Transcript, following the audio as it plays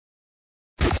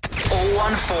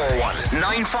0141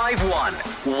 951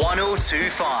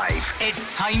 1025.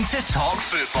 It's time to talk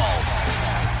football.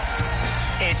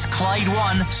 It's Clyde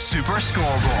One Super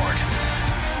Scoreboard.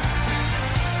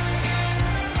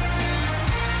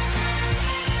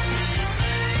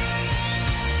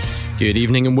 Good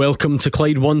evening and welcome to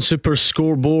Clyde One Super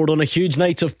Scoreboard on a huge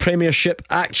night of Premiership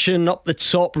action. Up the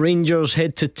top, Rangers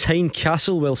head to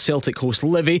Tynecastle while Celtic host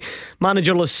Livy.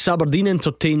 Managerless Aberdeen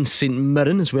entertain St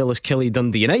Mirren as well as Killie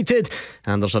Dundee United.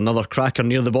 And there's another cracker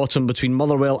near the bottom between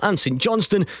Motherwell and St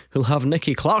Johnstone, who'll have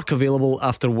Nicky Clark available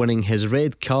after winning his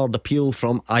red card appeal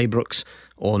from Ibrox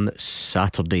on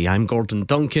Saturday. I'm Gordon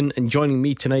Duncan, and joining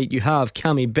me tonight you have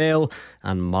Cammy Bell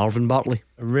and Marvin Bartley.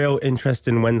 Real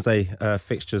interesting Wednesday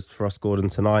fixtures for us, Gordon,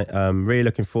 tonight. Really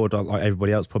looking forward, like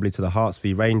everybody else, probably to the Hearts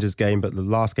v Rangers game, but the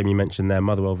last game you mentioned there,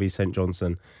 Motherwell v St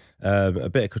Johnstone, a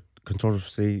bit of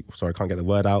controversy, sorry I can't get the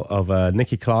word out, of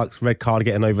Nicky Clark's red card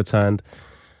getting overturned.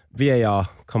 VAR,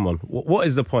 come on, what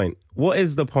is the point? What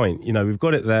is the point? You know, we've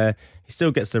got it there, he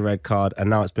still gets the red card and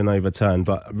now it's been overturned,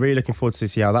 but really looking forward to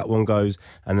see how that one goes,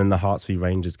 and then the Hearts v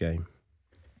Rangers game.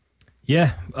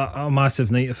 Yeah, a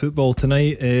massive night of football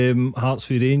tonight. Hearts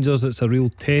v Rangers, it's a real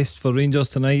test for Rangers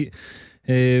tonight.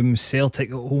 Celtic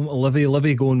at home to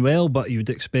Livy going well, but you would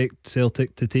expect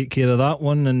Celtic to take care of that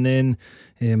one. And then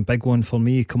big one for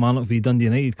me, Kilmarnock v Dundee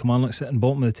United. Kilmarnock sitting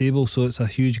bottom of the table, so it's a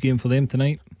huge game for them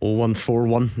tonight.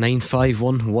 0141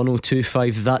 951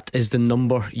 1025. That is the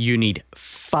number you need.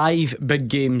 5 big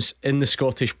games in the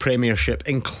Scottish Premiership,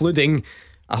 including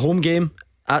a home game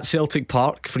at Celtic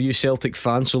Park for you Celtic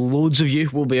fans, so loads of you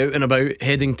will be out and about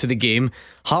heading to the game.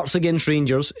 Hearts against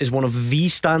Rangers is one of the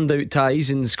standout ties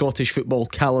in the Scottish football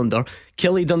calendar.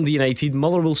 Killie Dundee United,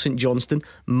 Motherwell St Johnstone,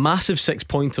 massive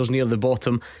 6-pointers near the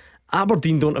bottom.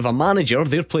 Aberdeen don't have a manager,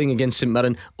 they're playing against St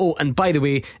Mirren. Oh, and by the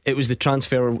way, it was the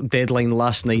transfer deadline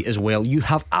last night as well. You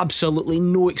have absolutely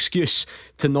no excuse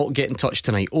to not get in touch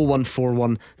tonight.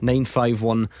 0141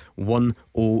 951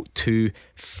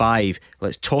 1025.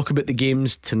 Let's talk about the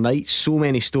games tonight. So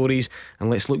many stories, and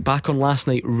let's look back on last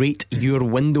night. Rate your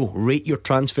window, rate your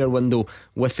transfer window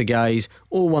with the guys.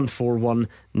 0141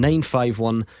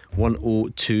 951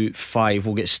 1025.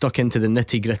 We'll get stuck into the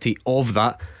nitty gritty of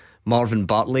that. Marvin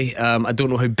Bartley, I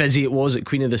don't know how busy it was at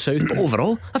Queen of the South, but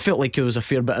overall I felt like there was a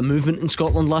fair bit of movement in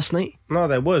Scotland last night. No,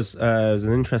 there was. It was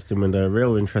an interesting window, a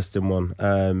real interesting one.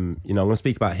 I'm going to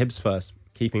speak about Hibs first.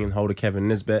 Keeping in hold of Kevin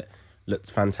Nisbet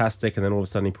looked fantastic, and then all of a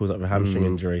sudden he pulls up a hamstring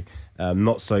injury.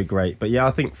 Not so great, but yeah,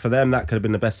 I think for them that could have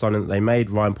been the best signing that they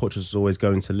made. Ryan Porteous was always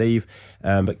going to leave,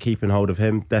 but keeping hold of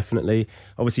him, definitely.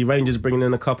 Obviously Rangers bringing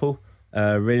in a couple,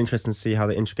 really interesting to see how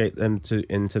they integrate them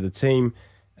into the team.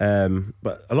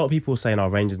 But a lot of people were saying our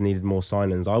Rangers needed more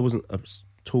signings. I wasn't at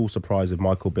all surprised with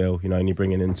Michael Beale, only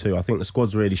bringing in 2. I think the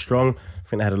squad's really strong. I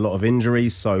think they had a lot of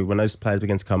injuries, so when those players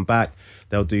begin to come back,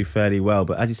 they'll do fairly well.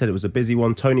 But as you said, it was a busy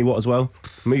one. Tony Watt as well,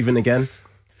 moving again,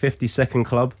 52nd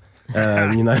club.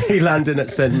 He landed at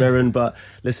St Mirren, but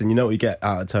listen, you know what you get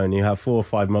out of Tony. You have 4 or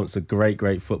 5 months of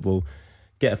great football.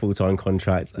 Get a full-time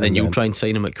contract, then you'll try and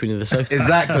sign him at Queen of the South.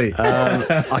 Exactly.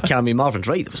 I can't be. Marvin's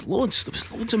right. There was loads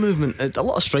of movement. A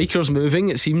lot of strikers moving.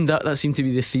 It seemed that seemed to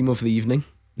be the theme of the evening.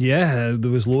 Yeah, there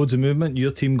was loads of movement.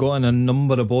 Your team got in a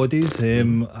number of bodies.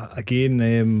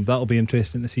 That'll be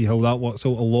interesting to see how that works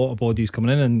out. A lot of bodies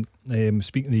coming in, and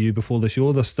speaking to you before the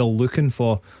show, they're still looking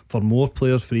for more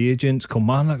players, free agents.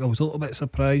 Kilmarnock, I was a little bit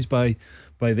surprised by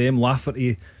them.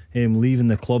 Lafferty leaving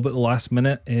the club at the last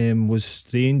minute was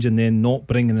strange, and then not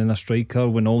bringing in a striker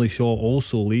when Ollie Shaw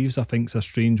also leaves, I think, is a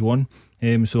strange one.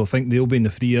 So I think they'll be in the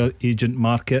free agent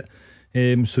market.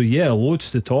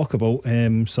 Loads to talk about.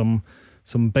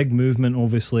 Some big movement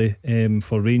obviously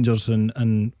for Rangers,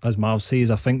 and as Marv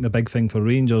says, I think the big thing for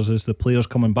Rangers is the players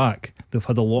coming back. They've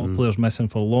had a lot of players missing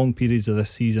for long periods of this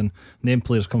season, and then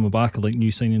players coming back are like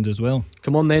new signings as well.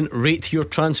 Come on then, rate your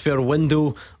transfer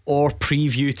window or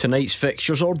preview tonight's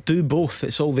fixtures, or do both.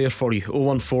 It's all there for you.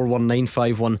 0141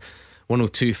 951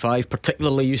 1025,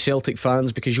 particularly you Celtic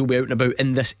fans, because you'll be out and about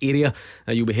in this area.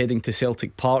 You'll be heading to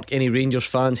Celtic Park. Any Rangers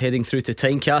fans heading through to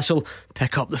Tynecastle,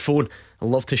 pick up the phone. I'd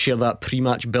love to share that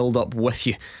pre-match build-up with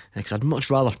you, because I'd much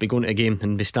rather be going to a game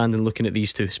than be standing looking at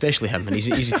these two, especially him. And he's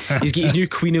got his new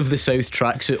Queen of the South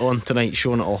tracksuit on tonight,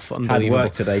 showing it off. Unbelievable. Had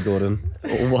work today, Gordon.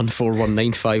 0141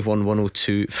 951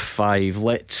 1025.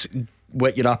 Let's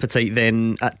whet your appetite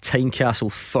then at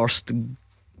Tynecastle first.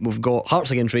 We've got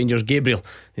Hearts against Rangers. Gabriel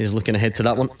is looking ahead to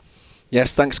that one.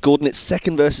 Yes, thanks Gordon. It's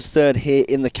second versus third here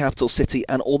in the capital city,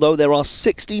 and although there are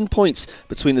 16 points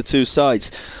between the two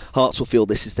sides, Hearts will feel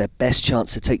this is their best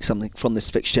chance to take something from this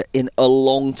fixture in a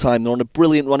long time. They're on a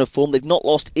brilliant run of form. They've not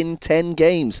lost in 10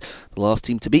 games. The last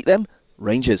team to beat them,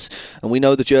 Rangers. And we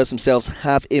know the Gers themselves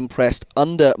have impressed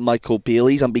under Michael Beale.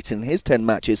 He's unbeaten in his 10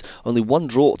 matches, only one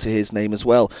draw to his name as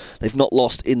well. They've not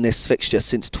lost in this fixture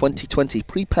since 2020,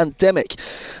 pre-pandemic.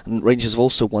 And Rangers have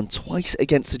also won twice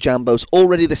against the Jambos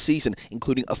already this season,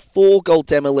 including a 4-goal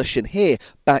demolition here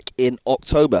back in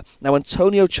October. Now,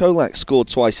 Antonio Cholak scored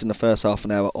twice in the first half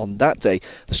an hour on that day.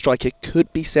 The striker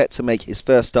could be set to make his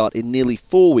first start in nearly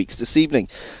 4 weeks this evening.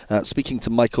 Speaking to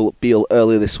Michael Beale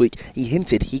earlier this week, he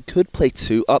hinted he could play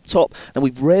two up top, and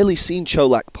we've rarely seen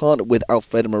Cholak partner with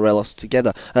Alfredo Morelos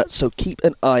together, so keep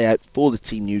an eye out for the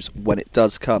team news when it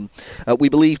does come. We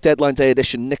believe deadline day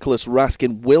edition Nicholas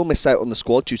Raskin will miss out on the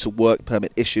squad due to work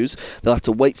permit issues. They'll have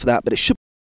to wait for that, but it should,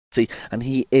 and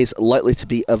he is likely to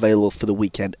be available for the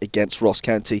weekend against Ross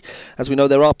County. As we know,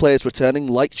 there are players returning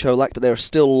like Cholak, but there are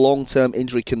still long-term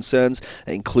injury concerns,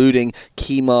 including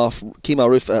Kemar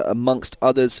Roof amongst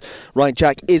others. Ryan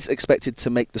Jack is expected to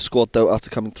make the squad though after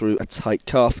coming through a tight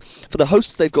calf. For the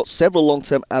hosts, they've got several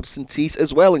long-term absentees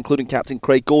as well, including captain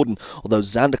Craig Gordon, although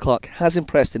Xander Clark has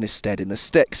impressed in his stead in the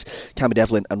sticks. Cammy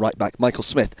Devlin and right back Michael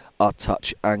Smith are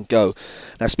touch and go.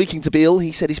 Now, speaking to Beale,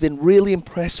 he said he's been really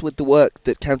impressed with the work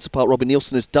that counterpart Robbie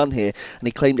Nielsen has done here, and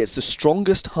he claimed it's the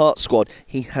strongest Hearts squad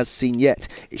he has seen yet.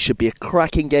 It should be a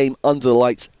cracking game under the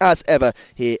lights as ever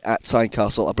here at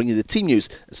Tynecastle. I'll bring you the team news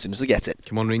as soon as I get it.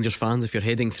 Come on, Rangers fans, if you're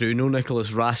heading through, no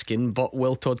Nicholas Raskin, but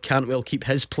will Todd Cantwell keep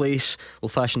his place? Will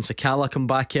Fashion Sakala come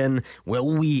back in? Will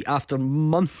we, after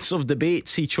months of debate,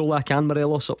 see Cholak and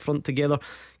Morelos up front together?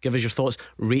 Give us your thoughts.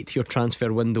 Rate your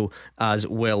transfer window as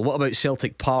well. What about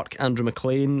Celtic Park? Andrew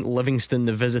McLean, Livingston,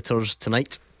 the visitors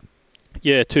tonight.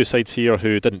 Yeah, two sides here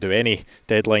who didn't do any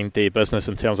deadline day business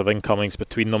in terms of incomings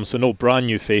between them, so no brand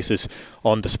new faces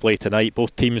on display tonight.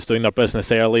 Both teams doing their business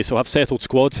early, so have settled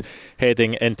squads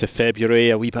heading into February.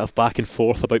 A wee bit of back and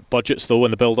forth about budgets though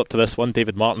in the build up to this one.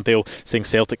 David Martindale saying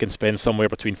Celtic can spend somewhere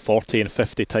between 40 and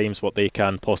 50 times what they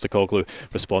can. Postecoglou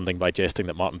responding by jesting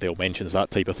that Martindale mentions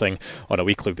that type of thing on a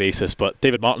weekly basis, but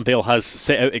David Martindale has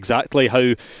set out exactly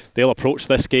how they'll approach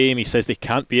this game. He says they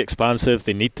can't be expansive,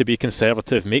 they need to be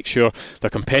conservative, make sure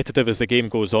they're competitive as the game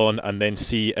goes on, and then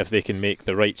see if they can make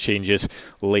the right changes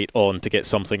late on to get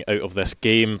something out of this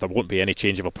game. There won't be any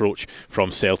change of approach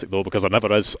from Celtic though, because there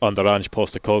never is under Ange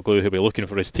Postecoglou, who'll be looking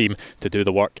for his team to do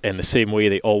the work in the same way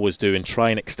they always do and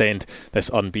try and extend this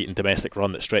unbeaten domestic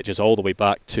run that stretches all the way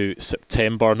back to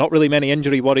September. Not really many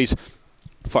injury worries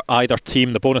for either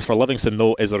team. The bonus for Livingston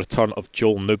though is the return of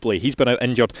Joel Nubley. He's been out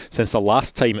injured since the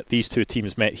last time these two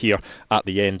teams met here at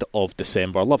the end of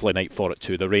December. Lovely night for it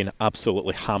too. The rain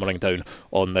absolutely hammering down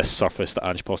on this surface that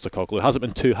Ange Postecoglou hasn't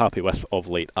been too happy with of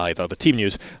late either. The team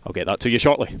news, I'll get that to you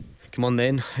shortly. Come on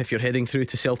then, if you're heading through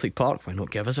to Celtic Park, why not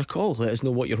give us a call? Let us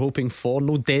know what you're hoping for.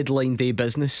 No deadline day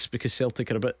business, because Celtic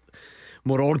are a bit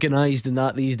more organised than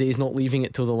that these days, not leaving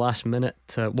it till the last minute.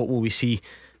 What will we see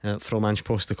from Ange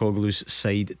Postecoglou's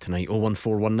side tonight?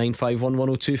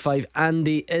 01419511025.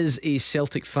 Andy is a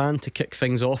Celtic fan to kick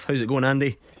things off. How's it going,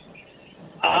 Andy?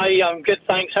 Hi, I'm good,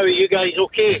 thanks. How are you guys?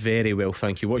 Okay? Very well,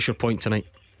 thank you. What's your point tonight?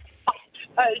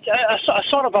 I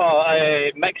sort of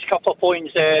a mixed couple of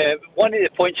points. One of the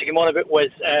points I came on about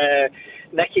was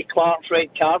Nicky Clark's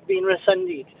red card being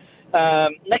rescinded.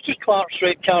 Nicky Clark's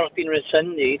red card has been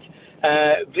rescinded.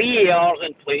 VAR's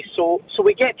in place, so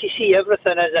we get to see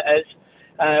everything as it is.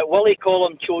 Willie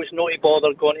Collum chose not to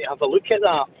bother going to have a look at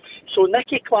that. So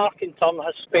Nicky Clark in turn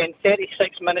has spent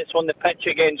 36 minutes on the pitch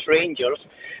against Rangers.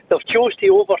 They've chose to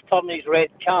overturn his red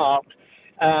card.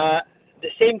 The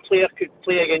same player could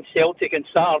play against Celtic on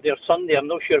Saturday or Sunday. I'm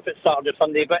not sure if it's Saturday or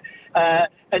Sunday, but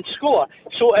and score.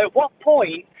 So at what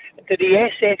point did the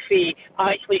SFA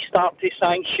actually start to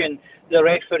sanction the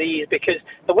referees? Because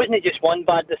there wasn't just one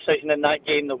bad decision in that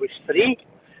game, there was three.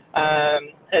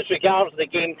 As regards the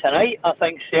game tonight, I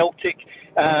think Celtic,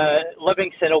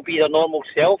 Livingston will be their normal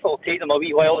self. It'll take them a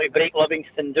wee while to break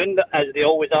Livingston down, as they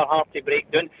always are hard to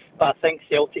break down, but I think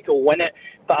Celtic will win it.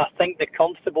 But I think the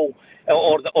comfortable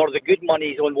or the good money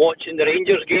is on watching the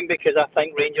Rangers game, because I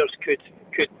think Rangers could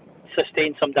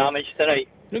sustain some damage tonight.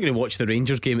 You're not going to watch the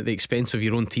Rangers game at the expense of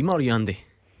your own team, are you, Andy?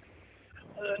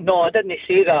 No, I didn't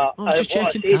say that. I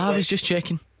was just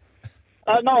checking.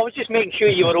 No, I was just making sure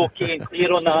you were okay and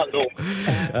clear on that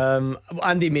though.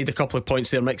 Andy made a couple of points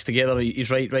there mixed together. He's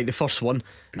right. The first one,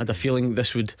 I had a feeling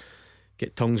this would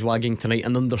get tongues wagging tonight,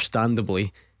 and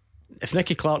understandably, if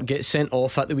Nicky Clark gets sent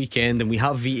off at the weekend and we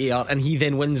have VAR and he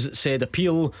then wins said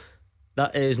appeal,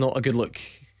 that is not a good look,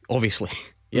 obviously.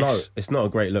 Yes. No, it's not a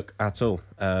great look at all,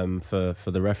 for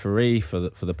the referee, for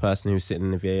the person who's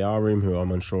sitting in the VAR room, who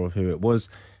I'm unsure of who it was.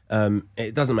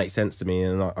 It doesn't make sense to me,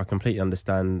 and I completely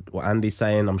understand what Andy's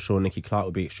saying. I'm sure Nicky Clark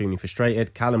will be extremely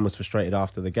frustrated. Callum was frustrated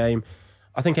after the game.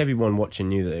 I think everyone watching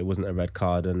knew that it wasn't a red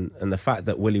card, and the fact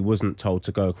that Willie wasn't told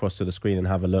to go across to the screen and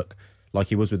have a look like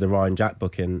he was with the Ryan Jack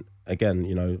booking, again,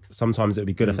 you know, sometimes it would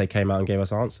be good if they came out and gave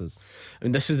us answers. I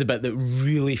mean, this is the bit that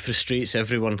really frustrates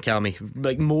everyone, Cammy,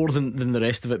 like more than the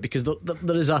rest of it, because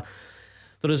there is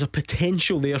a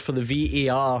potential there for the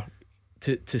VAR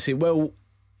to say, well,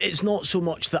 it's not so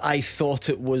much that I thought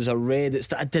it was a red, it's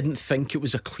that I didn't think it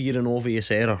was a clear and obvious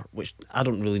error, which I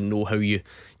don't really know how do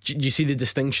you see the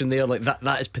distinction there? Like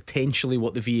that is potentially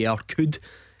what the VAR could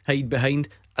hide behind.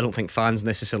 I don't think fans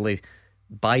necessarily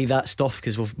buy that stuff,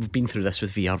 because we've been through this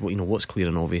with VR. You know, what's clear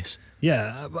and obvious?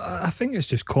 Yeah, I think it's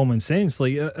just common sense.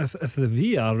 Like if the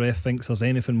VR ref thinks there's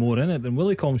anything more in it, then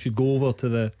Willie Collum should go over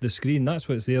to the screen. That's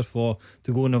what it's there for,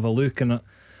 to go and have a look. And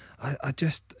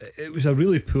it was a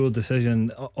really poor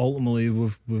decision. Ultimately,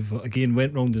 we've again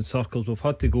went round in circles. We've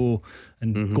had to go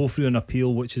and go through an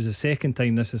appeal, which is the second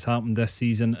time this has happened this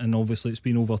season, and obviously it's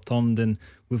been overturned. And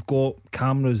we've got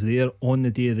cameras there on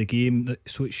the day of the game,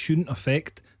 so it shouldn't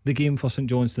affect the game for St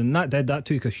Johnstone. That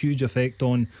took a huge effect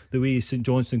on the way St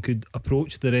Johnstone could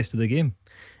approach the rest of the game.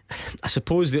 I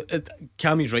suppose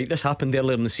Cammy's right. This happened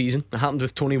earlier in the season. It happened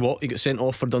with Tony Watt. He got sent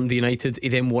off for Dundee United. He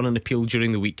then won an appeal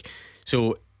during the week.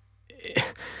 So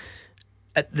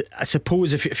I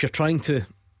suppose if you're trying to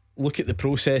look at the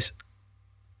process,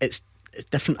 it's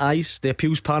different eyes. The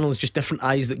appeals panel is just different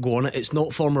eyes that go on it. It's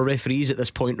not former referees at this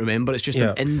point, remember. It's just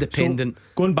an independent. So,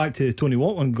 going back to the Tony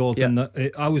Watt one, Gordon,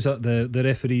 I was at the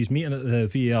referees meeting at the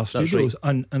VAR studios,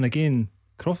 right. and again,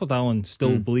 Crawford Allen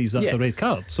still believes that's a red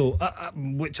card. So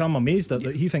which I'm amazed at,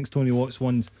 that he thinks Tony Watt's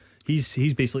one's.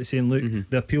 He's basically saying, look,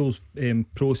 the appeals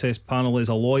process panel is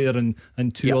a lawyer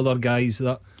and two other guys,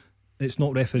 that it's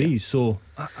not referees. So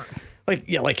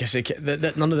like I say,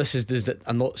 none of this is that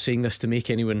I'm not saying this to make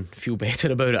anyone feel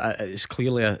better about it. It's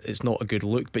clearly it's not a good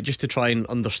look, but just to try and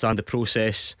understand the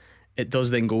process, it does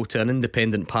then go to an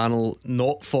independent panel,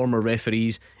 not former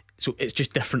referees. So it's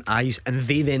just different eyes, and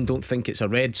they then don't think it's a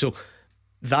red. So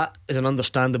that is an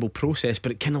understandable process,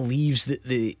 but it kind of leaves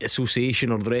the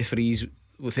association or the referees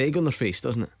with egg on their face,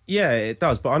 doesn't it? Yeah, it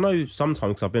does. But I know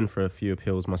sometimes, because I've been for a few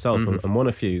appeals myself and won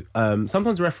a few,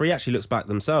 sometimes the referee actually looks back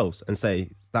themselves and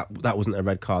say that wasn't a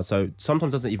red card. So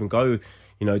sometimes doesn't even go,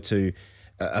 to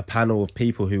a panel of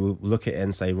people who will look at it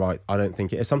and say, right, I don't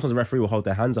think it is. Sometimes the referee will hold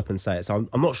their hands up and say it. So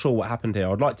I'm not sure what happened here.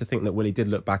 I'd like to think that Willie did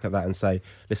look back at that and say,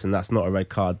 listen, that's not a red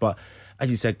card. But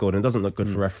as you said, Gordon, it doesn't look good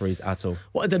for referees at all.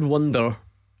 What I did wonder,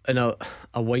 in a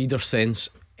wider sense,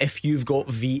 if you've got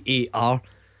VAR,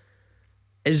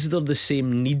 is there the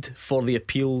same need for the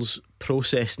appeals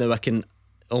process? Now I can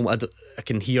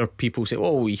hear people say,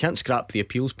 oh, you can't scrap the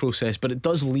appeals process, but it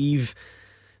does leave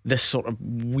this sort of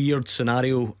weird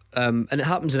scenario, and it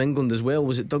happens in England as well.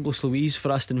 Was it Douglas Luiz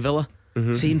for Aston Villa?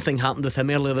 Same thing happened with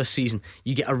him earlier this season.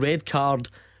 You get a red card,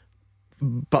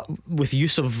 but with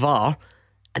use of VAR,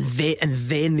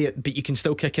 but you can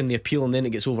still kick in the appeal, and then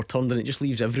it gets overturned, and it just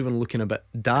leaves everyone looking a bit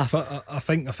daft. But I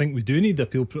think we do need the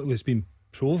appeal. It's been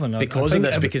proven because of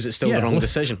this, because it's still the wrong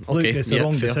decision. Look, it's the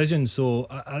wrong decision. So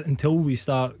until we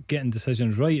start getting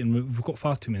decisions right, and we've got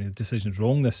far too many decisions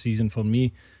wrong this season for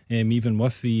me, even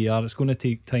with VAR, it's going to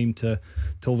take time to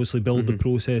obviously build the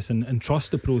process and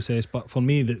trust the process. But for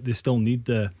me, they still need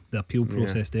the appeal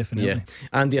process, definitely.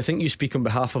 Andy, I think you speak on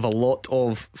behalf of a lot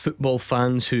of football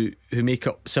fans who make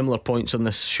up similar points on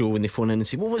this show when they phone in and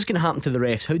say, well, what's going to happen to the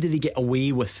refs? How did they get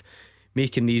away with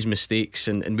making these mistakes?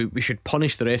 And we should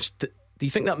punish the refs. Do you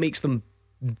think that makes them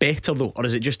better though, or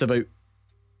is it just about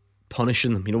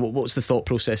punishing them? What's the thought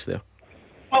process there?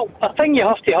 Well, I think you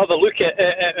have to have a look at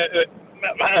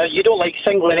you don't like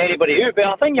singling anybody out, but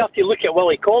I think you have to look at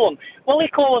Willie Collum.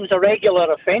 Willie Collum's a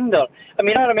regular offender. I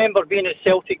mean, I remember being at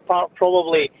Celtic Park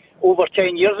probably over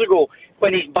 10 years ago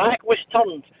when his back was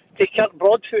turned to Kirk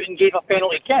Broadfoot and gave a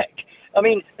penalty kick. I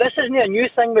mean, this isn't a new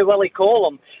thing with Willie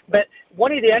Collum, but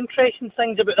one of the interesting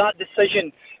things about that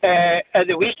decision at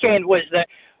the weekend was that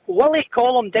Willie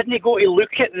Collum didn't go to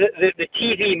look at the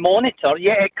TV monitor,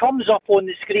 yet it comes up on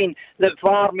the screen that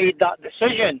VAR made that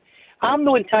decision. I'm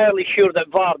not entirely sure that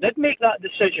VAR did make that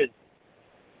decision.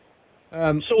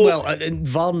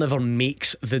 VAR never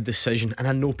makes the decision, and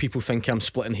I know people think I'm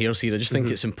splitting hairs here. I just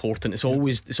think it's important. It's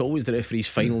always the referee's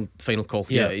final call.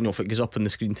 If it goes up on the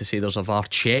screen to say there's a VAR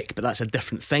check, but that's a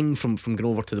different thing from going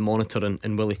over to the monitor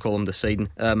and Willie Collum deciding.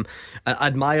 I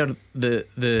admire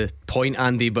the point,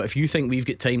 Andy, but if you think we've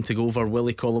got time to go over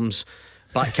Willie Collum's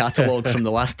back catalogue from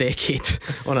the last decade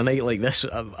on a night like this,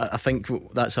 I think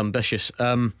that's ambitious.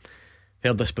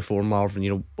 heard this before,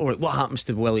 Marvin. All right, what happens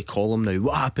to Willie Collum now?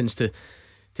 What happens to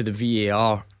the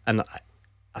VAR? And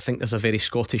I think there's a very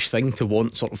Scottish thing to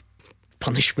want sort of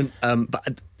punishment.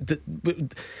 But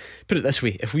put it this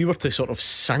way: if we were to sort of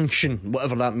sanction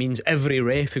whatever that means, every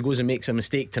ref who goes and makes a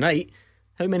mistake tonight,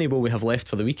 how many will we have left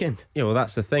for the weekend? Yeah, well,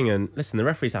 that's the thing. And listen, the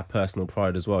referees have personal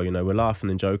pride as well. We're laughing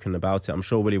and joking about it. I'm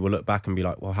sure Willie will look back and be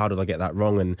like, well, how did I get that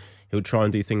wrong? And he'll try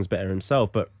and do things better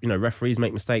himself. But referees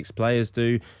make mistakes, players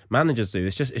do, managers do.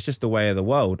 It's just the way of the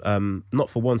world. Not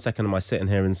for 1 second am I sitting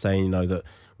here and saying that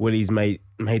Willie's made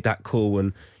that call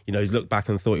and he's looked back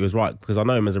and thought he was right, because I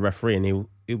know him as a referee and he'll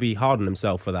be hard on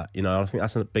himself for that. I think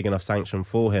that's a big enough sanction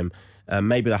for him.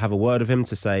 Maybe they'll have a word of him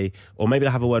to say, or maybe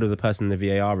they'll have a word with the person in the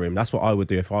VAR room. That's what I would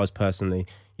do if I was personally,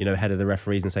 head of the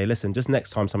referees, and say, listen, just next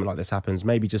time something like this happens,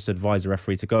 maybe just advise the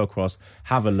referee to go across,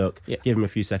 have a look, give him a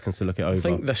few seconds to look it over. I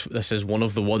think this is one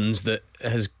of the ones that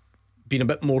has been a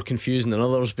bit more confusing than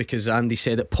others, because Andy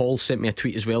said it. Paul sent me a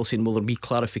tweet as well saying, will there be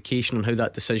clarification on how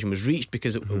that decision was reached,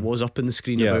 because it was up in the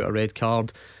screen about a red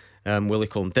card. Willie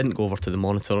Collum didn't go over to the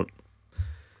monitor.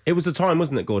 It was a time,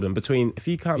 wasn't it, Gordon? Time between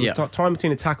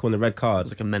the tackle and the red card. It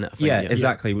was like a minute, I think. Yeah,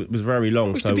 exactly. It was very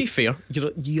long. Which, to be fair,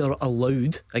 you're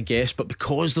allowed, I guess, but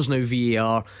because there's now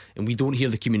VAR and we don't hear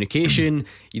the communication,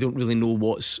 you don't really know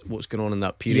what's going on in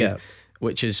that period,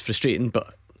 which is frustrating.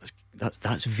 But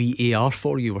that's VAR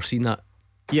for you. We're seeing that.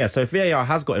 Yeah, so if VAR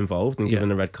has got involved and given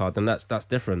the red card, then that's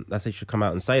different. They should come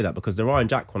out and say that, because the Ryan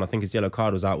Jack one, I think his yellow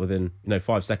card was out within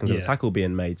 5 seconds of the tackle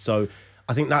being made. So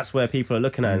I think that's where people are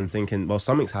looking at it and thinking, well,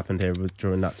 something's happened here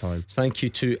during that time. Thank you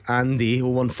to Andy.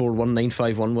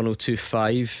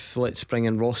 01419511025. Let's bring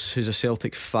in Ross, who's a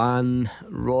Celtic fan.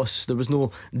 Ross, there was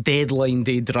no deadline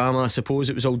day drama, I suppose.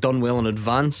 It was all done well in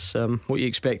advance. What are you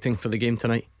expecting for the game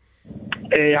tonight?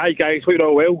 Hi guys, hope you're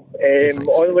all well.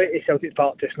 On the way to Celtic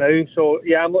Park just now, so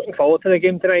I'm looking forward to the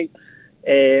game tonight.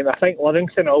 I think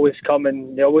Livingston always come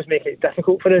and they always make it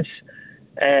difficult for us.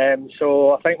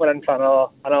 So I think we're in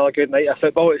for another good night of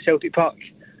football at Celtic Park.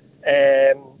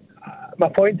 My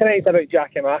point tonight is about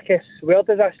Giakoumakis. Where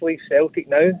does this leave Celtic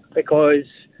now? Because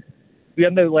we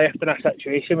are now left in a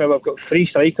situation where we've got 3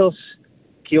 strikers,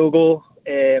 Kyogo,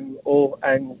 and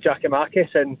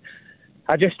Giakoumakis, and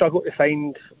I just struggle to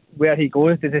find where he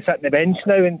goes. Does he sit on the bench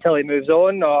now until he moves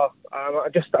on, or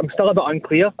I'm still a bit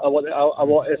unclear on what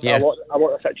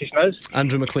the situation is.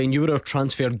 Andrew McLean, you were our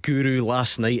transfer guru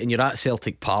last night and you're at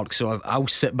Celtic Park, so I'll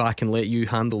sit back and let you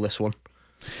handle this one.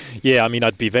 Yeah, I mean,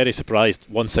 I'd be very surprised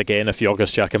once again if Giorgos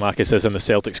Giakoumakis is in the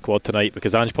Celtic squad tonight,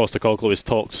 because Ange Postecoglou has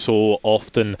talked so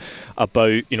often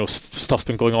about, stuff's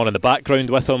been going on in the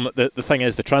background with him. The thing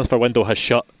is, the transfer window has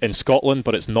shut in Scotland,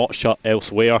 but it's not shut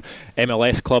elsewhere.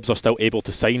 MLS clubs are still able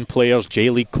to sign players,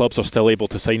 J-League clubs are still able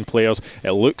to sign players.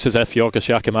 It looks as if Giorgos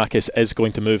Giakoumakis is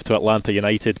going to move to Atlanta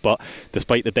United, but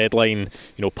despite the deadline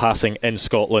passing in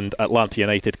Scotland, Atlanta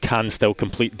United can still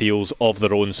complete deals of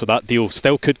their own, so that deal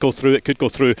still could go through. It could go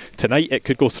through tonight, it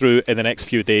could go through in the next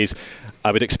few days.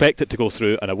 I would expect it to go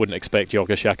through, and I wouldn't expect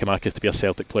Giorgos Giakoumakis to be a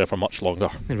Celtic player for much longer.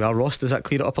 Well, Ross, does that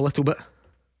clear it up a little bit?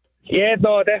 Yeah,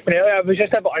 no, definitely. I was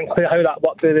just a bit unclear how that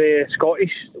worked with the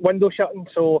Scottish window shutting.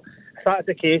 So if that's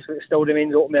the case, it still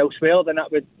remains open elsewhere, then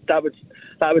that would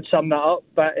sum that up.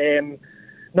 But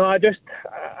no, I'm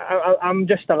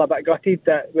just still a bit gutted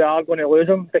that we are going to lose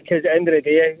him, because at the end of the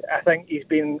day, I think he's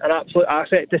been an absolute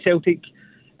asset to Celtic,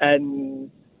 and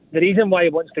the reason why he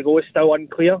wants to go is still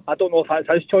unclear. I don't know if that's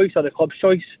his choice or the club's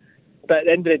choice, but at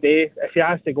the end of the day, if he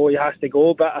has to go, he has to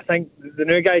go. But I think the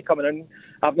new guy coming in,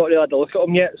 I've not really had a look at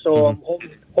him yet, so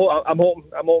I'm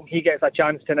hoping he gets a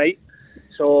chance tonight,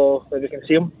 so that we can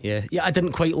see him. Yeah, I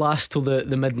didn't quite last till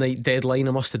the midnight deadline,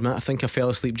 I must admit. I think I fell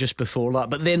asleep just before that,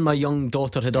 but then my young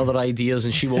daughter had other ideas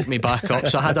and she woke me back up,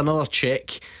 so I had another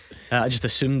check. I just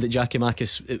assumed that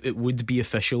Giakoumakis, it would be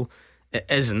official. It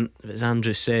isn't, as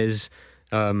Andrew says.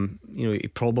 He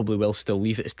probably will still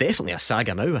leave it. It's definitely a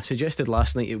saga now. I suggested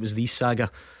last night it was the saga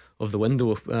of the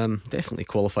window. Definitely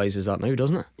qualifies as that now,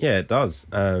 doesn't it? Yeah, it does.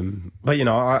 But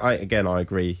I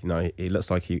agree. He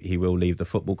looks like he will leave the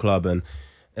football club, and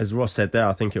as Ross said there,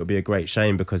 I think it would be a great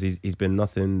shame, because he's been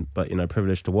nothing but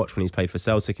privileged to watch when he's played for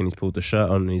Celtic, and he's pulled the shirt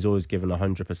on and he's always given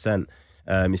 100%.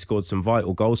 He scored some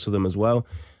vital goals for them as well.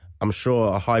 I'm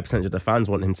sure a high percentage of the fans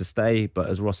want him to stay, but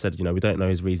as Ross said, we don't know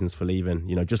his reasons for leaving.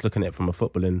 Just looking at it from a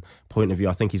footballing point of view,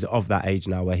 I think he's of that age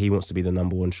now where he wants to be the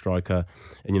number one striker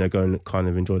and, go and kind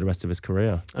of enjoy the rest of his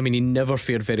career. I mean, he never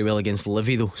fared very well against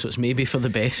Livy, though, so it's maybe for the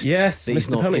best. Yes, he's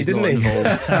the penalty, didn't he?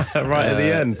 Involved. Right at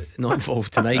the end. Not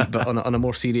involved tonight, but on a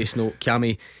more serious note,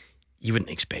 Cammy, you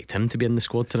wouldn't expect him to be in the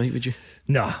squad tonight, would you?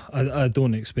 Nah, I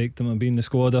don't expect him to be in the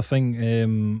squad. I think,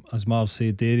 as Marv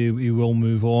said there, he will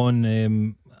move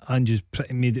on. Ange's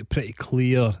made it pretty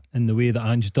clear in the way that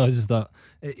Ange does that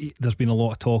there's been a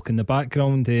lot of talk in the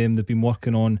background. They've been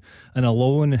working on and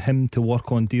allowing him to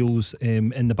work on deals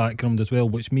in the background as well,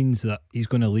 which means that he's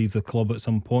going to leave the club at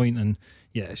some point, and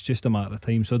yeah, it's just a matter of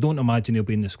time. So I don't imagine he'll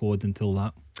be in the squad until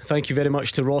that. Thank you very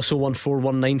much to Rosso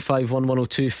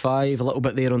 14195111025. A little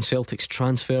bit there on Celtic's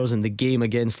transfers and the game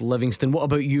against Livingston. What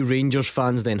about you Rangers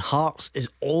fans then? Hearts is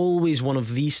always one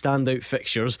of the standout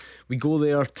fixtures. We go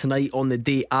there tonight on the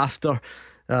day after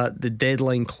the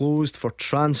deadline closed for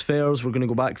transfers. We're going to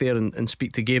go back there and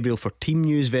speak to Gabriel for team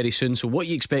news very soon. So what are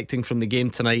you expecting from the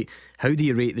game tonight? How do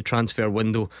you rate the transfer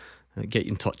window? Get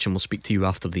in touch and we'll speak to you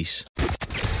after these.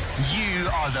 You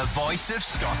are the voice of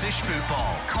Scottish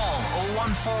football. Call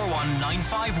 0141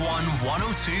 951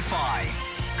 1025.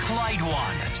 Clyde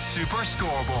One Super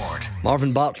Scoreboard.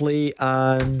 Marvin Bartley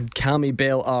and Cammy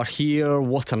Bell are here.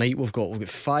 What a night we've got. We've got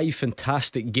 5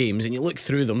 fantastic games, and you look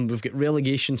through them. We've got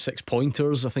relegation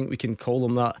 6-pointers, I think we can call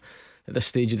them that at this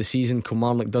stage of the season.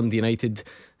 Kilmarnock, Dundee United,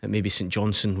 and maybe St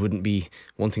Johnstone wouldn't be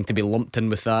wanting to be lumped in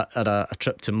with that at a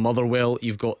trip to Motherwell.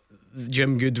 You've got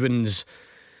Jim Goodwin's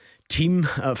team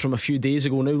from a few days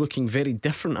ago now looking very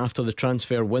different after the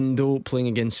transfer window, playing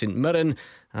against St Mirren,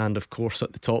 and of course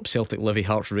at the top Celtic, Livy,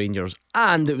 Hearts, Rangers,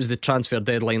 and it was the transfer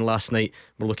deadline last night.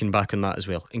 We're looking back on that as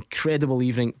well. Incredible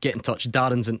evening. Get in touch.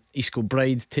 Darren's in East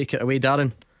Kilbride. Take it away,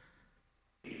 Darren.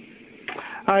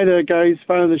 Hi there guys,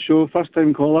 fan of the show, first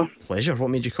time caller. Pleasure. What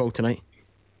made you call tonight?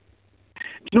 Do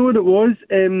you know what it was?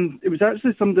 It was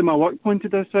actually somebody in my work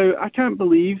pointed this out. I can't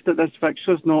believe that this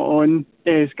fixture's not on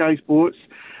Sky Sports.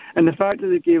 And the fact that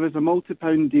they gave us a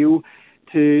multi-pound deal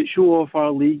to show off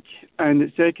our league, and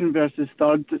it's second versus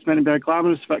third, it's meant to be a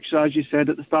glamorous fixture, as you said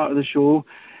at the start of the show,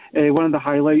 one of the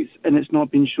highlights, and it's not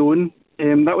been shown.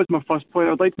 That was my first point.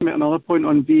 I'd like to make another point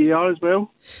on VAR as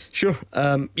well. Sure.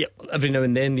 Yeah, every now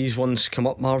and then these ones come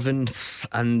up, Marvin,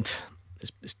 and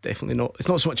it's definitely not, it's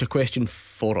not so much a question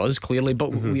for us, clearly,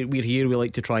 but we're here, we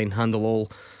like to try and handle all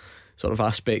sort of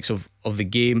aspects of the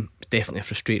game. Definitely a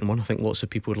frustrating one. I think lots of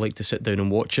people would like to sit down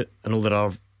and watch it. I know there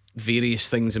are various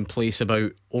things in place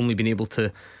about only being able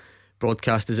to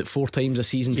broadcast, is it 4 times a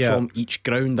season from each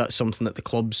ground? That's something that the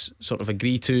clubs sort of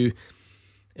agree to.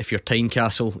 If you're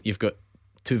Tynecastle, you've got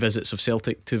 2 visits of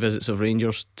Celtic, 2 visits of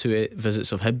Rangers, 2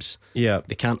 visits of Hibs. Yeah,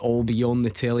 they can't all be on the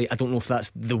telly. I don't know if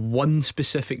that's the one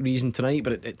specific reason tonight,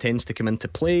 but it tends to come into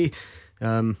play.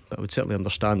 But I would certainly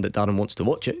understand that Darren wants to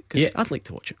watch it, because I'd like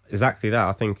to watch it. Exactly that.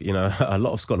 I think, you know, a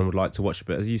lot of Scotland would like to watch it,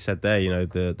 but as you said there, you know,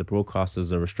 the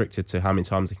broadcasters are restricted to how many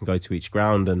times they can go to each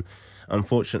ground, and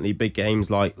unfortunately big games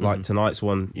like tonight's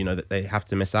one, you know, that they have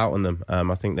to miss out on them.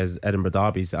 I think there's Edinburgh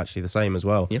Derby's actually the same as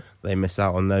well. They miss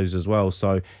out on those as well.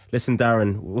 So listen,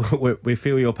 Darren, we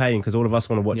feel your pain, because all of us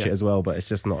want to watch it as well, but it's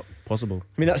just not possible.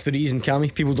 I mean, that's the reason,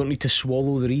 Cammy. People don't need to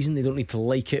swallow the reason, they don't need to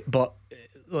like it, but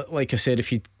like I said,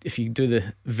 if you do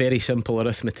the very simple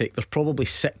arithmetic, there's probably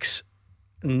 6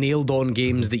 nailed on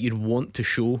games that you'd want to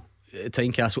show at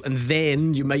Tynecastle, and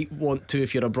then you might want to,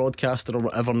 if you're a broadcaster or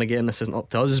whatever, and again this isn't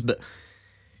up to us, but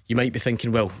you might be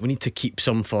thinking, well, we need to keep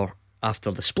some for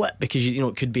after the split, because you know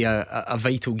it could be a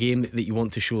vital game that you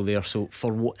want to show there. So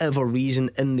for whatever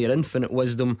reason, in their infinite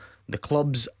wisdom, the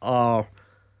clubs are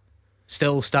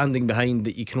still standing behind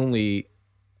that you can only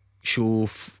show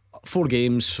 4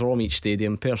 games from each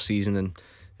stadium per season, and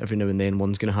every now and then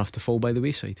one's going to have to fall by the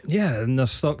wayside. Yeah, and they're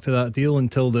stuck to that deal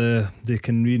until they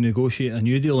can renegotiate a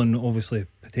new deal, and obviously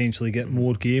potentially get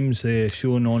more games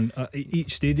shown on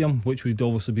each stadium, which would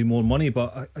obviously be more money.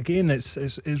 But again, it's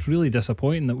really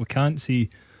disappointing that we can't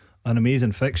see an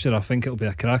amazing fixture. I think it'll be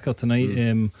a cracker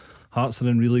tonight. Hearts are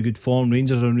in really good form,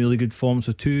 Rangers are in really good form,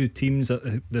 so 2 teams at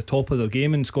the top of their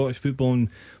game in Scottish football, and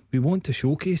we want to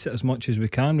showcase it as much as we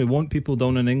can. We want people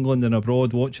down in England and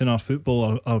abroad watching our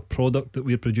football, our product that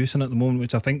we're producing at the moment,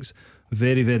 which I think's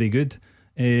very, very good.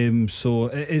 So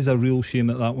it is a real shame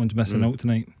that one's missing out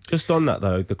tonight. Just on that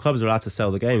though, the clubs are allowed to sell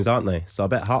the games, aren't they? So I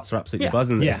bet Hearts are absolutely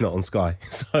buzzing that it's not on Sky.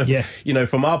 So you know,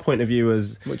 from our point of view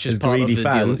as greedy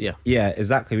fans, deal,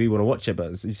 exactly, we want to watch it.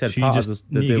 But as you said, part of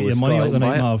the deal with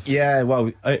Sky.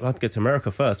 Well, I have to get to America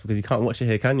first, because you can't watch it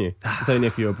here, can you? It's only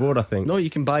if you're abroad, I think. No,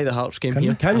 you can buy the Hearts game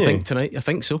here. Can you? I think tonight. I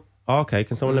think so. Oh, okay.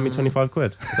 Can someone lend me 25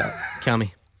 quid? Is that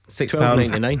Cammy?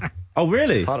 £6.99. Oh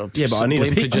really? But I need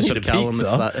a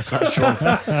pizza. If that's wrong.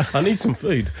 I need some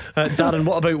food. Darren,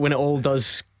 what about when it all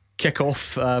does kick off?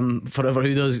 For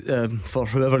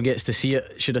whoever gets to see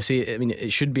it, should I say? I mean,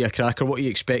 it should be a cracker. What are you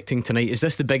expecting tonight? Is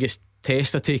this the biggest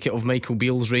test, I take it, of Michael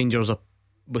Beale's Rangers,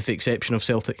 with the exception of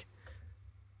Celtic?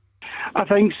 I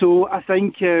think so. I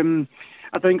think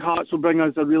Hearts will bring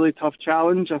us a really tough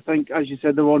challenge. I think, as you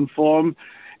said, they're on form.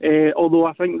 Although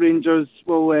I think Rangers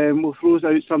will throw us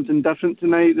out something different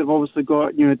tonight. They've obviously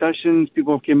got new additions.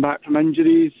 People have came back from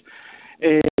injuries.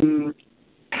 The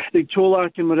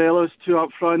Cholak and Morelos, two up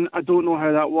front. I don't know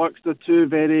how that works. They're two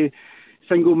very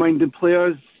single-minded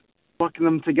players. Working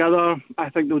them together, I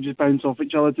think they'll just bounce off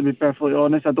each other. To be perfectly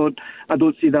honest, I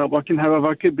don't see that working. However,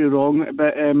 I could be wrong,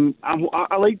 but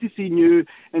I like to see new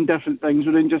and different things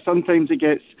with Rangers. Sometimes it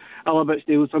gets a little bit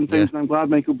stale. Sometimes, and I'm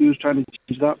glad Michael Beale's trying to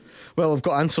change that. Well, I've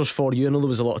got answers for you. I know there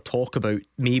was a lot of talk about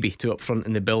maybe two up front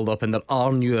in the build-up, and there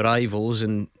are new arrivals,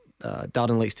 and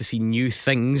Darren likes to see new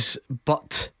things.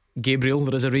 But Gabriel,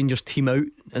 there is a Rangers team out,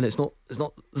 and it's not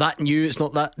that new. It's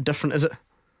not that different, is it?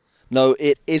 No,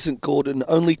 it isn't, Gordon.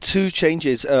 Only two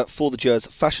changes for the Gers.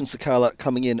 Fashion Sakala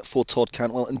coming in for Todd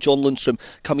Cantwell and John Lundstrom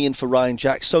coming in for Ryan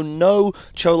Jack. So no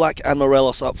Cholak and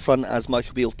Morelos up front, as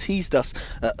Michael Beale teased us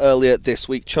earlier this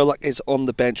week. Cholak is on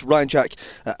the bench. Ryan Jack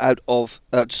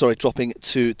dropping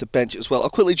to the bench as well. I'll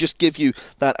quickly just give you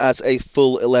that as a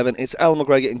full 11. It's Alan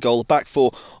McGregor in goal. A back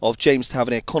four of James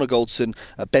Tavernier, Connor Goldson,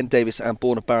 Ben Davis and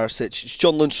Borna Barisic. It's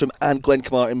John Lundstrom and Glenn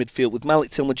Kamara in midfield with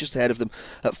Malik Tillman just ahead of them.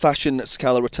 Fashion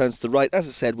Sakala returns to the right, as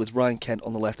I said, with Ryan Kent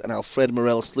on the left and Alfredo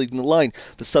Morelos leading the line.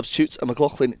 The substitutes are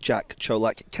McLaughlin, Jack,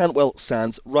 Cholak, Cantwell,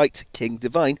 Sands, Wright, King,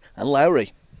 Devine and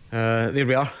Lowry. There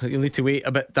we are. You'll need to wait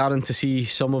a bit, Darren, to see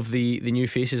some of the new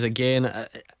faces again.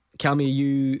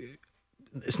 Cammy,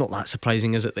 it's not that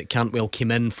surprising, is it, that Cantwell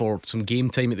came in for some game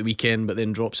time at the weekend but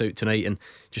then drops out tonight, and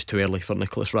just too early for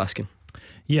Nicholas Raskin?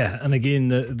 Yeah, and again,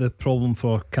 the problem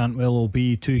for Cantwell will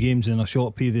be 2 games in a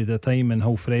short period of time and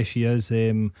how fresh he is.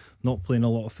 Not playing a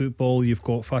lot of football. You've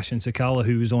got Fashion Sakala,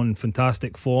 who is on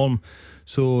fantastic form.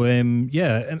 So and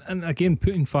again,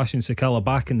 putting Fashion Sakala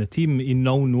back in the team, he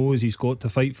now knows he's got to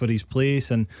fight for his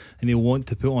place, and he'll want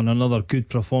to put on another good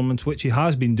performance, which he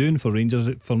has been doing for Rangers.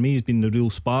 For me, he's been the real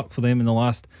spark for them in the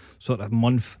last sort of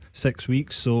month, 6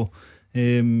 weeks. So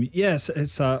yes,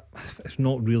 it's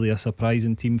not really a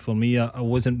surprising team for me. I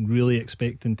wasn't really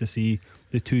expecting to see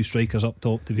the 2 strikers up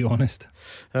top, to be honest.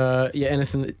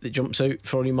 Anything that jumps out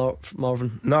for you,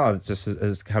 Marvin? No, just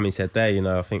as Cammy said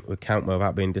there, I think with Cantwell,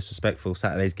 without being disrespectful,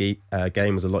 Saturday's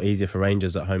game was a lot easier for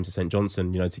Rangers at home to St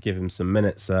Johnstone, to give him some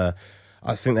minutes. I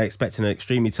think they're expecting an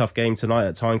extremely tough game tonight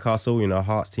at Tynecastle.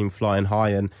 Hearts team flying high,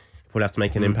 and we'll have to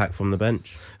make an impact from the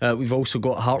bench. We've also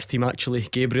got a Hearts team, actually.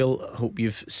 Gabriel, I hope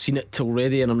you've seen it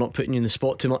already and I'm not putting you in the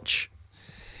spot too much.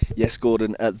 Yes,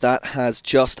 Gordon, that has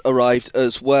just arrived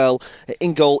as well.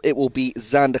 In goal, it will be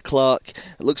Xander Clark.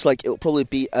 It looks like it will probably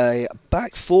be a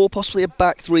back 4, possibly a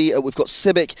back 3. We've got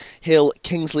Sibbick, Hill,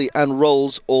 Kingsley and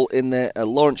Rolls all in there.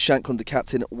 Lawrence Shankland, the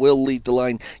captain, will lead the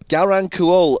line. Garan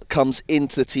Kuol comes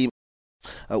into the team.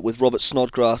 With Robert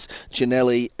Snodgrass,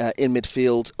 Giannelli in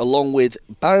midfield, along with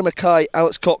Barry Mackay.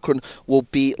 Alex Cochrane will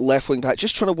be left wing back.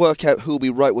 Just trying to work out who will be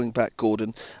right wing back,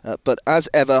 Gordon. But as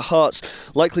ever, Hearts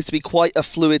likely to be quite a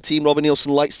fluid team. Robin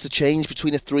Nielsen likes to change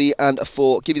between a 3 and a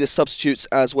 4. I'll give you the substitutes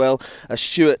as well.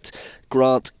 Stewart,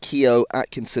 Grant, Keogh,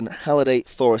 Atkinson, Halliday,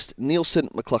 Forrest, Nielsen,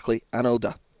 McLuckley and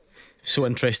Oda. So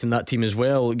interesting, that team as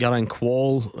well. Garan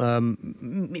Kuol,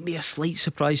 maybe a slight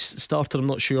surprise starter. I'm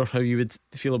not sure how you would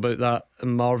feel about that.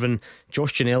 And Marvin,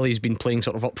 Josh Giannelli's been playing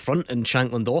sort of up front and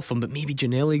Shankland off him, but maybe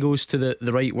Giannelli goes to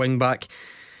the right wing back.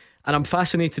 And I'm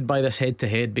fascinated by this head to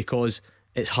head because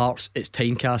it's Hearts, it's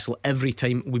Tynecastle. Every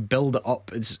time we build it up,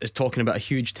 it's talking about a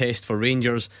huge test for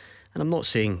Rangers. And I'm not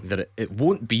saying that it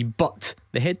won't be, but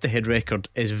the head-to-head record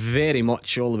is very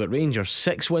much all about Rangers.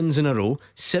 6 wins in a row,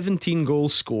 17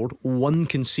 goals scored, 1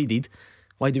 conceded.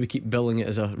 Why do we keep billing it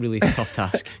as a really tough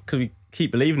task? Because we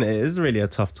keep believing it is really a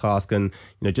tough task, and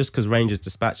just because Rangers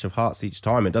dispatch of Hearts each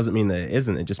time, it doesn't mean that it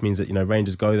isn't. It just means that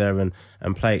Rangers go there and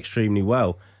play extremely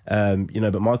well.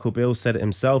 But Michael Beale said it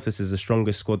himself. This is the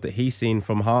strongest squad that he's seen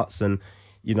from Hearts, and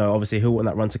obviously he'll want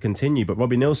that run to continue, but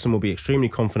Robbie Nielsen will be extremely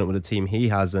confident with the team he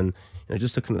has. And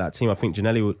just looking at that team, I think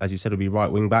Giannelli, as you said, will be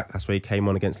right wing back. That's where he came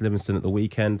on against Livingston at the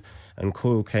weekend, and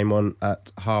Coyle came on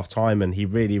at half time, and he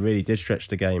really, really did stretch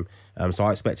the game. So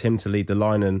I expect him to lead the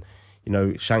line, and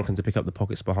Shankland to pick up the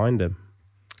pockets behind him.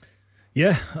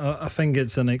 Yeah, I think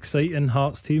it's an exciting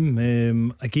Hearts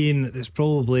team. Again, it's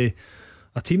probably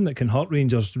a team that can hurt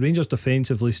Rangers. Rangers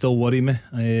defensively still worry me.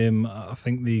 I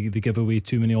think they give away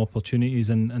too many opportunities,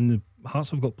 and the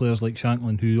Hearts have got players like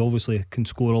Shankland who obviously can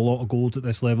score a lot of goals at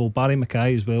this level. Barry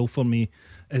Mackay as well, for me,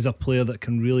 is a player that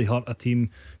can really hurt a team,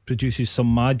 produces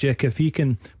some magic. If he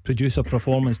can produce a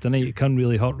performance tonight, it can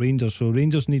really hurt Rangers. So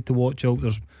Rangers need to watch out.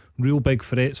 There's real big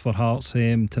threats for Hearts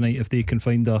tonight if they can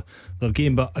find their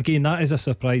game. But again, that is a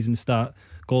surprising stat.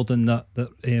 Gordon, that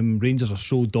Rangers are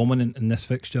so dominant in this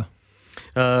fixture?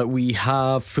 We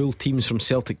have full teams from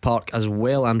Celtic Park as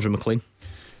well, Andrew McLean.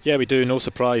 Yeah, we do. No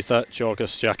surprise that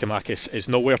Georgios Giacomakis is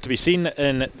nowhere to be seen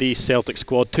in the Celtic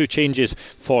squad. 2 changes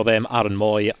for them. Aaron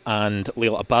Moy and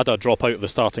Leal Abada drop out of the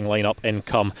starting lineup. In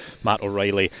come Matt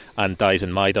O'Reilly and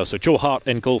Dyson Maeda. So Joe Hart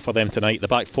in goal for them tonight. The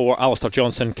back 4, Alistair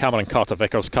Johnston, Cameron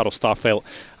Carter-Vickers, Carol Starfelt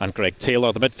and Greg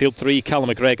Taylor. The midfield 3,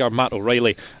 Callum McGregor, Matt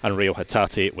O'Reilly and Rio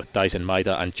Hatate, with Dyson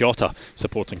Maeda and Jota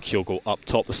supporting Kyogo up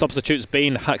top. The substitutes: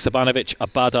 Bain, Haksabanovic,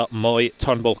 Abada, Moy,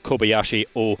 Turnbull, Kobayashi,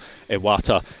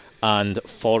 Iwata and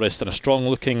Forrest, and a strong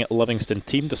looking Livingston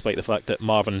team, despite the fact that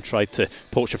Marvin tried to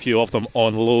poach a few of them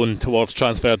on loan towards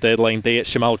transfer deadline day.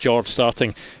 It's Shamal George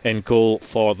starting in goal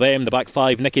for them. The back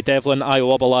 5, Nicky Devlin,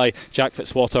 Ayo Obalai, Jack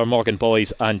Fitzwater, Morgan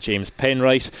Boys and James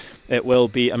Penrice. It will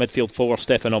be a midfield 4,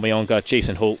 Stefan Omiyonga,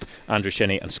 Jason Holt, Andrew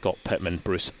Shinnie and Scott Pittman.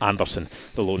 Bruce Anderson,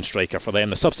 the lone striker for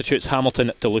them. The substitutes: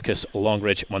 Hamilton, DeLucas,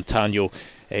 Longridge, Montano,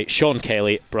 Sean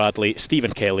Kelly, Bradley,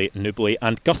 Stephen Kelly, Newbley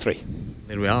and Guthrie.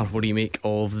 There we are. What do you make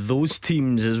of those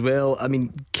teams as well? I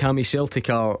mean, Cammy, Celtic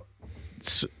are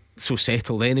so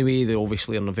settled anyway. They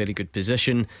obviously are in a very good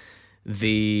position.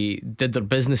 They did their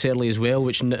business early as well,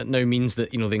 which now means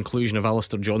that, you know, the inclusion of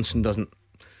Alistair Johnston doesn't,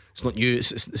 it's not new,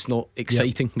 it's not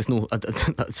exciting. Yep. With no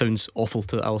that sounds awful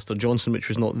to Alistair Johnston, which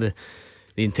was not the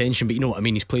intention, but you know what I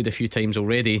mean. He's played a few times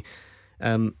already,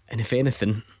 and if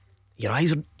anything, your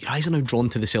eyes are now drawn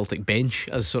to the Celtic bench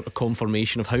as sort of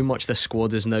confirmation of how much this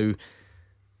squad is now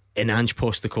in Ange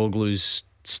Postecoglou's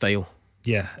style.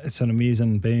 Yeah, it's an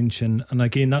amazing bench, and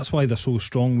again, that's why they're so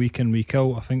strong week in, week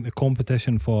out. I think the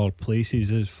competition for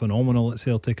places is phenomenal at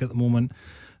Celtic at the moment,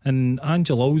 and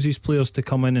Ange allows these players to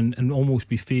come in and almost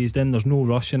be phased in. There's no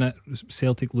rush in it.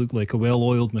 Celtic look like a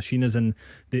well-oiled machine, as in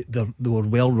they were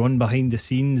well run behind the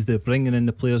scenes. They're bringing in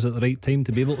the players at the right time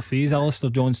to be able to phase Alistair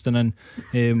Johnston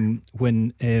in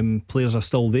when players are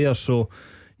still there. So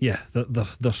yeah,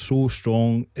 they're so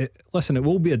strong. Listen, it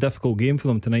will be a difficult game for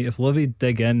them tonight. If Livy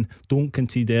dig in, don't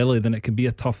concede early, then it can be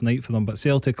a tough night for them. But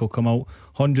Celtic will come out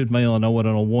 100 mile an hour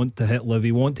and will want to hit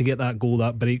Livy, want to get that goal,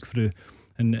 that breakthrough,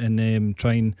 and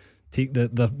try and take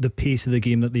the pace of the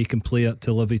game that they can play at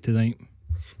to Livy tonight.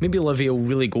 Maybe Livy will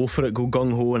really go for it, go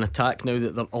gung-ho and attack now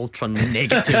that their ultra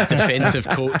negative defensive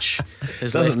coach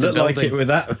has left the building. Doesn't look like it with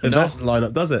that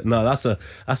lineup, does it? No, that's a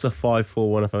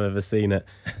 5-4-1 if I've ever seen it.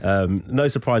 No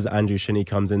surprise that Andrew Shinnie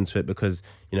comes into it, because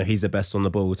you know he's the best on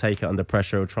the ball. He'll take it under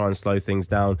pressure, he'll try and slow things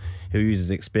down, he'll use his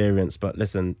experience. But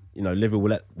listen, you know, Livy will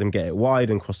let them get it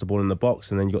wide and cross the ball in the box,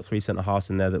 and then you've got 3 centre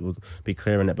halves in there that will be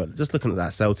clearing it. But just looking at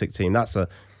that Celtic team, that's a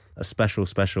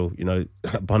special, you know,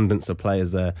 abundance of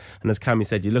players there. And as Cammy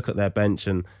said, you look at their bench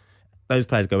and those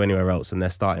players go anywhere else and they're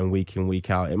starting week in,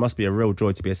 week out. It must be a real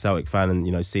joy to be a Celtic fan and,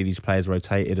 you know, see these players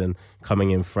rotated and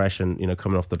coming in fresh and, you know,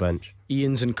 coming off the bench.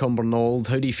 Ian's in Cumbernauld.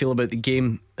 How do you feel about the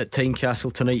game at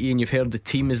Tynecastle tonight, Ian? You've heard the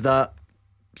team. Is that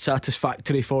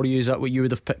satisfactory for you? Is that what you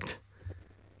would have picked?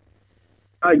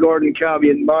 Hi, Gordon,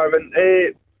 Cabby and Marvin.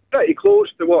 Pretty close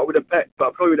to what I would have picked, but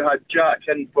I probably would have had Jack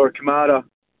in for Kamara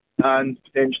and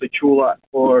potentially Cholak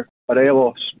or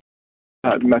Morelos.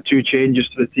 My 2 changes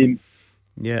to the team.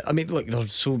 Yeah, I mean, look,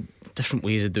 there's so different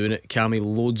ways of doing it. Cammy,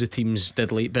 loads of teams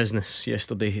did late business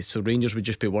yesterday, so Rangers would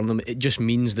just be one of them. It just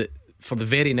means that for the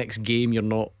very next game, you're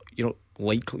not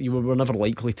likely. You were never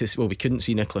likely to. Well, we couldn't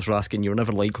see Nicholas Raskin. You were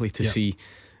never likely to see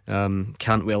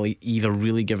Cantwell either,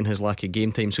 really, given his lack of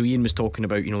game time. So Ian was talking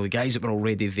about, you know, the guys that were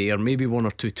already there, maybe 1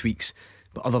 or 2 tweaks,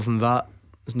 but other than that,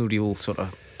 there's no real sort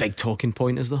of big talking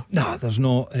point, is there? No, there's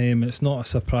not. It's not a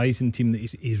surprising team that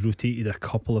he's rotated a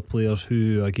couple of players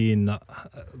who, again, that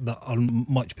are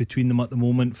much between them at the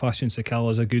moment. Fashion Sakala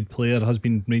is a good player, has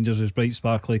been Rangers' bright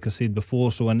spark, like I said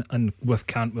before. So, and with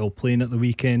Cantwell playing at the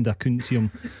weekend, I couldn't see him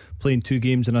playing 2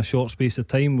 games in a short space of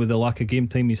time with the lack of game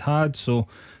time he's had. So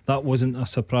that wasn't a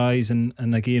surprise. And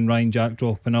again, Ryan Jack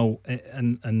dropping out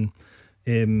and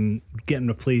getting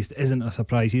replaced isn't a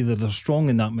surprise either. They're strong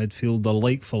in that midfield. They're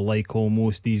like for like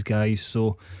almost, these guys.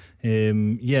 So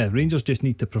Rangers just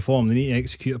need to perform. They need to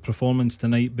execute a performance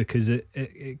tonight, because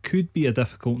it could be a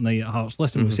difficult night at Hearts.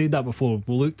 Listen, we've said that before,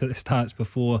 we looked at the stats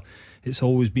before. It's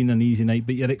always been an easy night,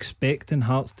 but you're expecting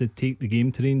Hearts to take the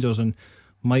game to Rangers, and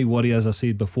my worry, as I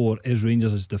said before, is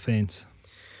Rangers' defence.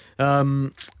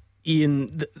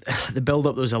 Ian, the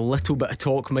build-up, there was a little bit of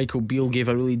talk. Michael Beale gave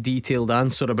a really detailed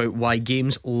answer about why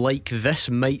games like this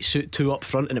might suit 2 up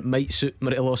front and it might suit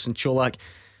Morelos and Cholak.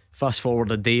 Fast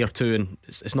forward a day or 2 and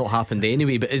it's not happened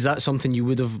anyway, but is that something you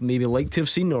would have maybe liked to have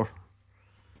seen? Or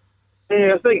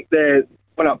I think the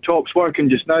one up top's working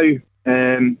just now.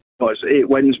 It's 8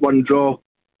 wins, 1 draw.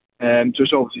 So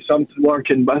it's obviously something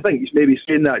working, but I think he's maybe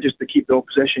saying that just to keep the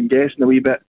opposition guessing a wee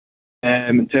bit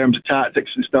in terms of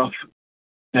tactics and stuff.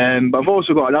 But I've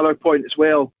also got another point as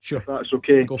well. Sure. If that's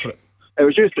okay. Go for it.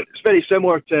 It's very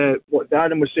similar to what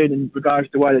Darren was saying in regards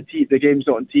to why the game's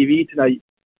not on TV tonight.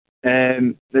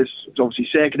 It's obviously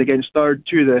second against third,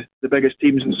 two of the biggest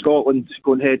teams in Scotland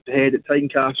going head to head at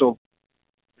Tynecastle.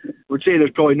 I would say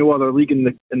there's probably no other league in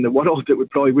the world that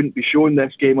wouldn't be showing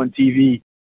this game on TV.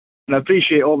 And I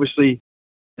appreciate, obviously,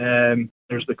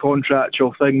 there's the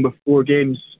contractual thing with 4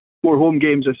 home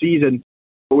games a season.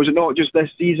 But was it not just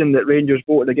this season that Rangers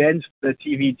voted against the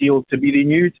TV deal to be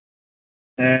renewed?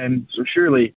 So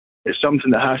surely it's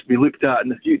something that has to be looked at in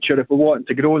the future if we want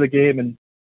to grow the game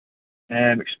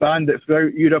and expand it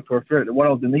throughout Europe or throughout the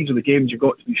world. And these are the games you've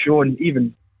got to be shown,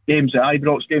 even games at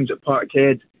Ibrox, games at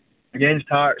Parkhead, against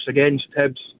Hearts, against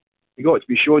Hibs. You've got to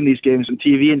be showing these games on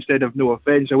TV instead of, no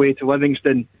offence, away to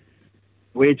Livingston,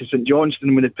 away to St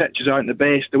Johnstone when the pitches aren't the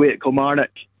best, away at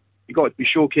Kilmarnock. You've got to be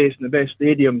showcasing the best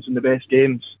stadiums and the best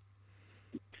games.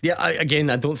 Yeah, I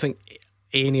don't think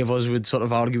any of us would sort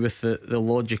of argue with the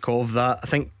logic of that. I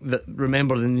think that,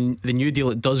 remember, the new deal,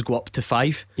 it does go up to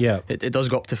 5. Yeah, it does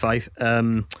go up to 5.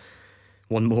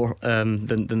 One more than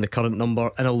the current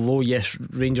number. And although, yes,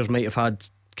 Rangers might have had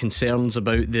concerns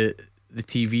about the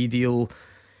TV deal,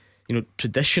 you know,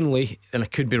 traditionally, and I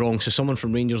could be wrong, so someone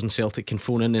from Rangers and Celtic can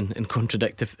phone in and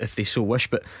contradict if they so wish,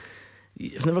 but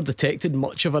I've never detected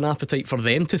much of an appetite for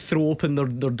them to throw open their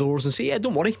doors and say, yeah,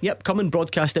 don't worry, yep, come and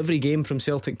broadcast every game from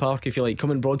Celtic Park if you like,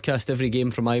 come and broadcast every game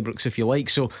from Ibrox if you like.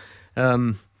 So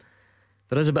there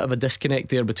is a bit of a disconnect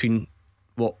there between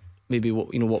what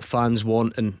fans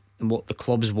want and what the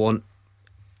clubs want.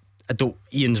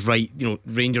 Ian's right, you know,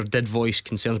 Rangers did voice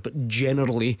concerns, but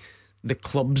generally the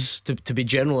clubs, to be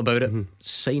general about it,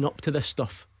 sign up to this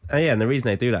stuff. Yeah, and the reason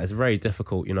they do that is very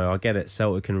difficult. You know, I get it,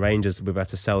 Celtic and Rangers will be able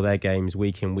to sell their games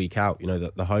week in, week out, you know,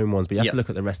 the home ones, but you have to look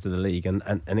at the rest of the league, and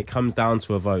it comes down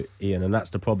to a vote, Ian, and that's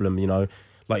the problem. You know,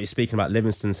 like you're speaking about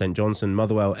Livingston, St Johnstone,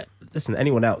 Motherwell. Listen,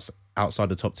 anyone else outside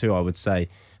the top 2, I would say,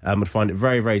 would find it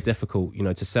very, very difficult, you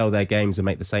know, to sell their games and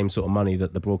make the same sort of money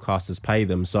that the broadcasters pay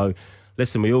them. So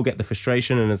listen, we all get the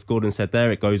frustration, and as Gordon said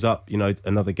there, it goes up, you know,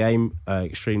 another game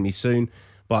extremely soon,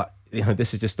 but you know,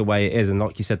 this is just the way it is. And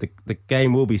like you said, the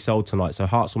game will be sold tonight, so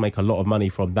Hearts will make a lot of money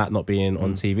from that not being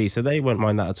on TV, so they won't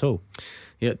mind that at all.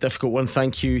 Yeah, difficult one.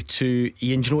 Thank you to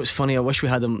Ian. Do you know what's funny? I wish we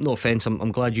had him. No offence,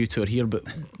 I'm glad you two are here, but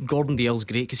Gordon Dale's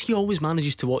great because he always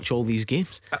manages to watch all these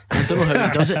games. I don't know how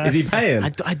he does it. Is he paying?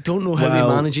 I don't know how he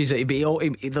manages it. But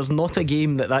there's not a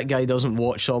game that guy doesn't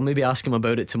watch, so I'll maybe ask him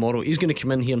about it tomorrow. He's going to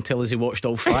come in here and tell us he watched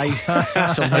all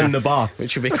 5 somehow in the bath,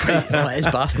 which would be quite. It is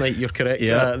bath night, you're correct.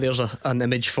 Yeah. There's an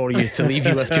image for you to leave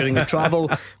you with during the travel.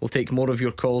 We'll take more of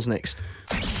your calls next.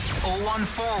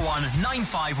 0141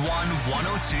 951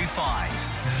 1025.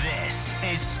 This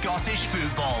is Scottish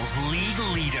football's league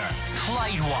leader,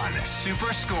 Clyde One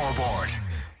Super Scoreboard.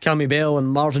 Cammy Bell and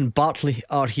Marvin Bartley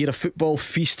are here. A football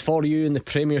feast for you in the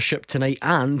Premiership tonight,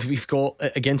 and we've got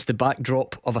against the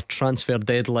backdrop of a transfer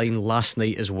deadline last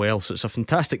night as well. So it's a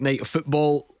fantastic night of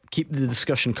football. Keep the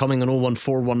discussion coming on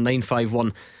 0141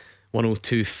 951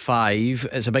 1025.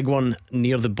 It's a big one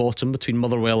near the bottom between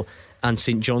Motherwell and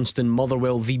St Johnstone.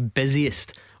 Motherwell, the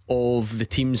busiest of the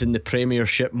teams in the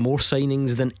Premiership, more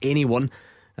signings than anyone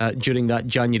during that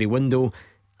January window,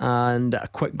 and a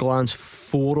quick glance,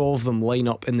 4 of them line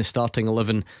up in the starting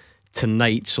 11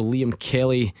 tonight. So Liam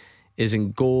Kelly is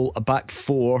in goal, a back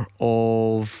 4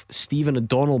 of Stephen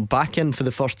O'Donnell back in for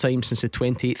the first time since the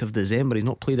 28th of December. He's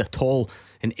not played at all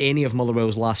in any of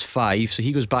Motherwell's last 5, so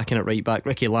he goes back in at right back.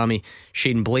 Ricky Lamy,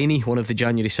 Shane Blaney, one of the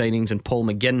January signings, and Paul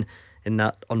McGinn in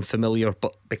that unfamiliar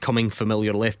but becoming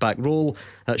familiar left back role.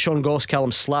 Sean Goss,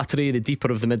 Callum Slattery, the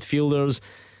deeper of the midfielders.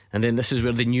 And then this is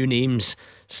where the new names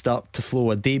start to flow.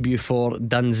 A debut for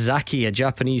Danzaki, a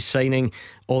Japanese signing.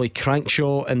 Ollie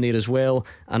Crankshaw in there as well.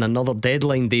 And another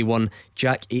deadline day one,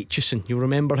 Jack Aitchison. You'll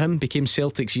remember him, became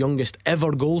Celtic's youngest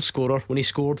ever goal scorer when he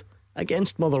scored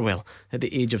against Motherwell at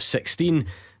the age of 16.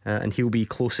 And he'll be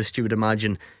closest, you would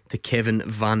imagine, to Kevin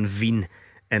Van Veen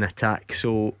in attack.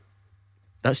 So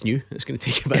that's new. It's going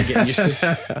to take a bit of getting used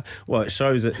to. Well, it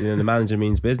shows that, you know, the manager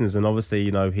means business, and obviously,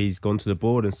 you know, he's gone to the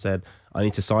board and said, I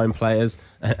need to sign players,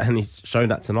 and he's shown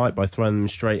that tonight by throwing them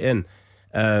straight in.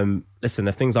 Listen,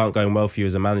 if things aren't going well for you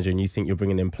as a manager and you think you're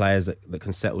bringing in players that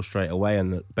can settle straight away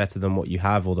and that better than what you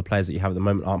have, or the players that you have at the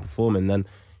moment aren't performing, then,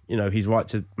 you know, he's right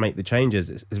to make the changes.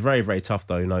 It's very, very tough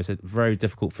though. You know, it's a very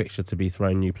difficult fixture to be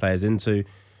throwing new players into.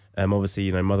 Obviously,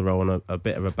 you know, Motherwell on a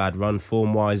bit of a bad run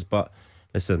form wise, but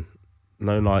listen,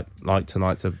 no night like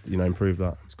tonight to improve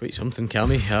that. It's quite something,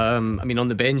 Cammy. I mean, on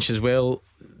the bench as well,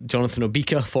 Jonathan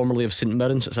Obika, formerly of St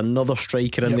Mirren, so it's another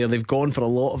striker in there. They've gone for a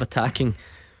lot of attacking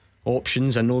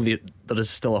options. I know there is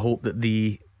still a hope that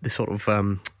the sort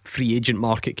of free agent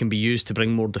market can be used to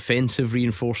bring more defensive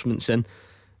reinforcements in,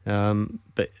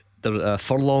 but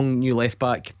Furlong, new left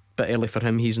back, bit early for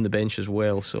him. He's on the bench as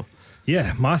well, so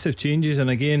yeah, massive changes. And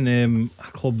again,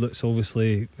 a club that's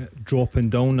obviously dropping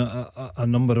down a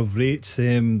number of rates,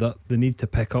 that they need to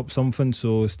pick up something.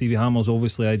 So Stevie Hammers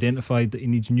obviously identified that he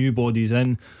needs new bodies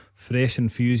in, fresh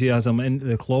enthusiasm into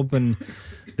the club, and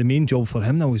the main job for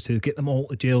him now is to get them all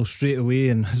to gel straight away.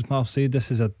 And as Marv said, this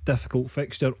is a difficult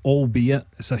fixture, albeit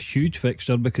it's a huge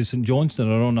fixture because St Johnstone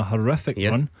are on a horrific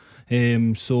run.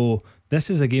 So this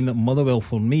is a game that Motherwell,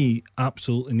 for me,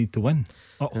 absolutely need to win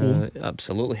at home.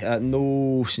 Absolutely.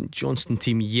 No St Johnstone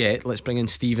team yet. Let's bring in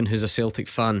Stephen, who's a Celtic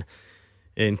fan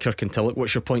in Kirkintilloch.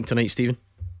 What's your point tonight, Stephen?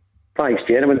 Thanks,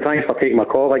 gentlemen. Thanks for taking my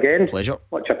call again. Pleasure.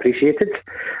 Much appreciated.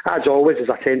 As always,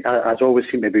 as always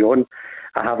seem to be on,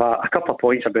 I have a couple of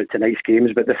points about tonight's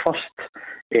games, but the first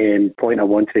point I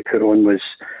wanted to put on was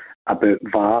about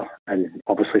VAR and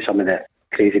obviously some of the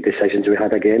crazy decisions we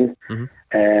had again.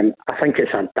 I think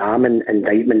it's a damning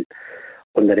indictment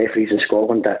on the referees in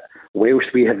Scotland that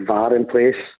whilst we have VAR in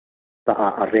place,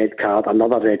 that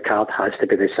another red card has to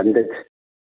be rescinded.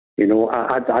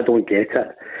 I don't get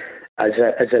it.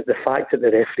 Is it the fact that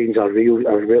the referees are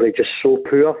really just so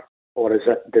poor, or is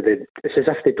it it's as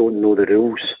if they don't know the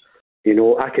rules?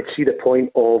 I could see the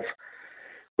point of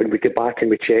when we go back and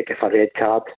we check if a red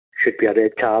card should be a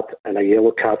red card and a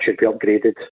yellow card should be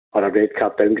upgraded or a red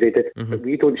card downgraded. But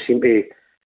we don't seem to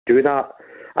do that.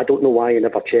 I don't know why he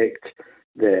never checked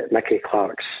the Nicky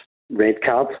Clark's red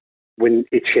card when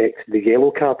he checked the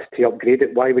yellow card to upgrade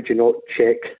it. Why would you not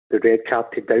check the red card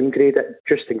to downgrade it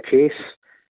just in case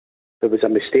there was a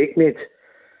mistake made?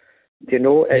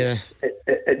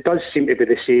 It does seem to be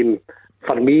the same.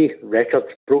 For me,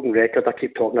 broken record. I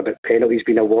keep talking about penalties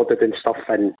being awarded and stuff,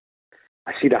 and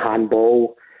I see the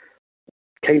handball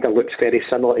kind of looks very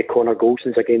similar to Connor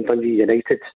Golson's against Dundee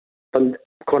United.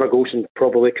 Connor Golson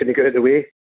probably couldn't get out of the way.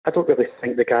 I don't really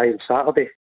think the guy on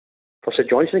Saturday for St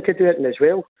Johnstone could do it as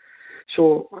well.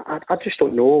 So I just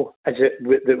don't know. Is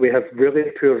it that we have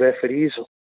really poor referees?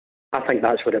 I think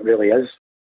that's what it really is,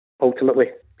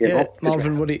 ultimately.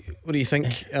 Marvin, what do you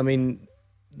think? I mean,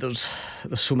 there's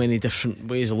so many different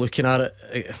ways of looking at it.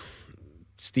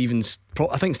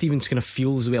 I think Stevens kind of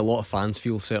feels the way a lot of fans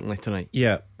feel certainly tonight.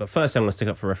 Yeah, but first I'm going to stick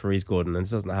up for referees, Gordon, and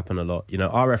this doesn't happen a lot.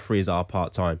 Our referees are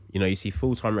part-time. You see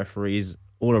full-time referees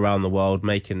all around the world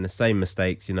making the same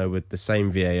mistakes, with the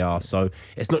same VAR. So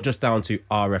it's not just down to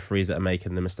our referees that are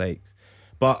making the mistakes.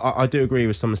 But I do agree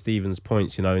with some of Stephen's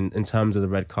points, in terms of the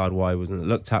red card, why it wasn't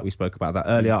looked at. We spoke about that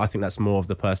earlier. I think that's more of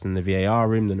the person in the VAR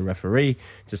room than the referee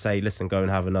to say, listen, go and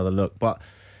have another look. But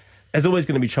there's always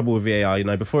going to be trouble with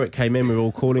VAR. Before it came in, we were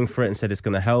all calling for it and said it's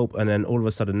going to help. And then all of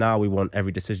a sudden now we want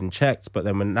every decision checked. But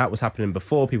then when that was happening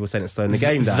before, people were saying it's slowing the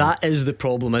game down. That is the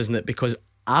problem, isn't it? Because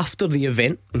after the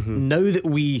event, now that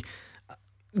we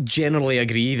generally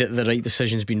agree that the right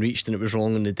decision's been reached and it was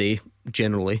wrong on the day,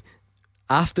 generally,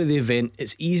 after the event,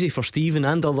 it's easy for Stephen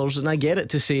and others, and I get it,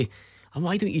 to say,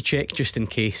 why don't you check just in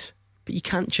case? But you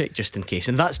can't check just in case,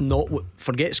 and that's not what,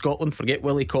 forget Scotland, forget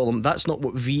Willie Collum, that's not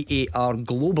what VAR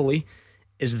globally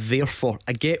is there for.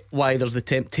 I get why there's the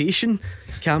temptation,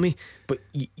 Cammy, but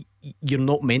you're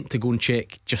not meant to go and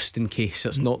check just in case.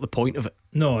 That's not the point of it.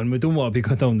 No, and we don't want to be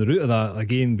going down the route of that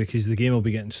again, because the game will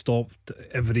be getting stopped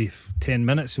every 10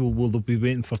 minutes. We'll be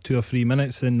waiting for 2 or 3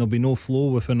 minutes, and there'll be no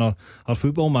flow within our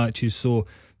football matches. So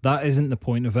that isn't the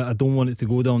point of it. I don't want it to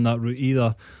go down that route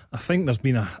either. I think there's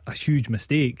been a huge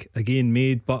mistake again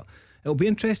made, but it'll be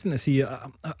interesting to see.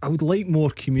 I would like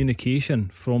more communication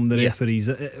from the referees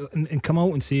and come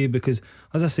out and say, because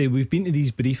as I say, we've been to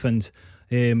these briefings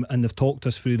and they've talked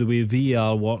us through the way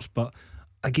VAR works, but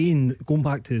again, going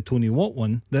back to the Tony Watt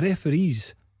one, the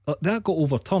referees, that got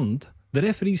overturned. The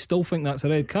referees still think that's a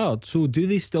red card. So do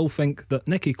they still think that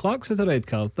Nicky Clark's is a red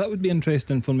card? That would be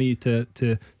interesting for me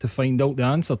to find out the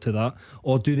answer to that.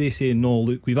 Or do they say, no,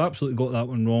 look, we've absolutely got that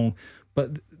one wrong,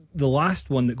 but the last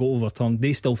one that got overturned,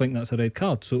 they still think that's a red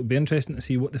card. So it'd be interesting to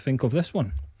see what they think of this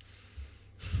one.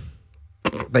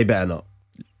 They better not.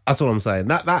 That's what I'm saying.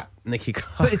 That Nicky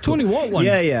Clark, but Tony Watt one.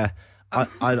 Yeah.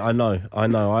 I know.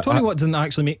 Tony Watt doesn't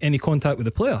actually make any contact with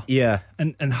the player. Yeah.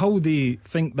 And how they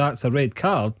think that's a red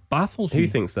card baffles me. Who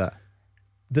thinks that?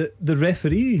 the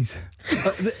referees.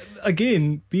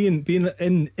 Again,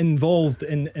 being involved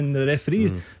in the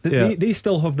referees, they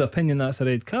still have the opinion that's a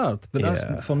red card. But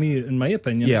that's, for me, in my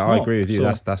opinion. Yeah, it's I not. agree with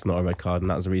you. So, That's not a red card,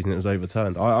 and that's the reason it was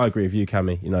overturned. I agree with you,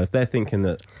 Cammy. You know, if they're thinking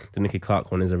that the Nicky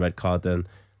Clark one is a red card, then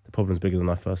the problem's bigger than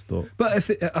I first thought. But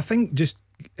I think just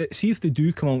see if they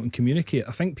do come out and communicate.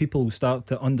 I think people will start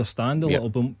to understand a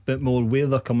little bit more where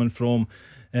they're coming from.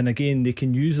 And again, they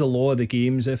can use the law of the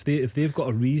games if they've got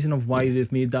a reason of why they've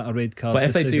made that a red card. But if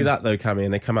decision. they do that though, Cammy,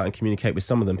 and they come out and communicate with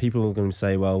some of them, people are going to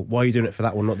say, "Well, why are you doing it for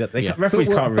that one? Not that." Referees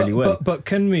can't really win. But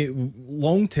can we,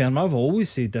 long term? I've always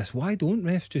said this: why don't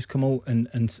refs just come out and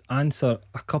answer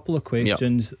a couple of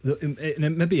questions? And it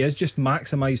maybe is just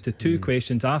maximise to 2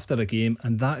 questions after a game,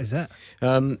 and that is it.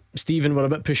 Stephen, we're a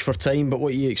bit pushed for time, but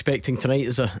what are you expecting tonight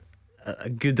is a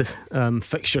good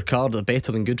fixture card, a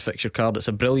better than good fixture card. It's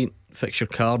a brilliant fixture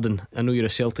card, and I know you're a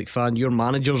Celtic fan. Your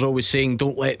manager's always saying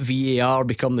don't let VAR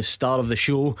become the star of the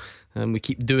show, and we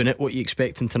keep doing it. What are you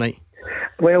expecting tonight?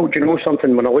 Well, do you know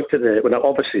something? When I looked at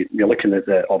obviously you're looking at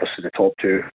the top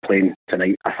 2 playing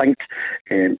tonight. I think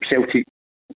Celtic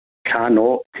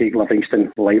cannot take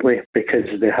Livingston lightly, because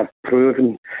they have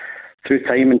proven through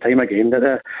time and time again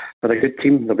that they're a good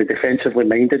team. They'll be defensively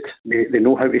minded. They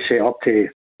know how to set up to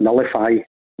nullify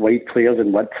wide players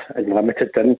and width and limit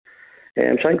it in. So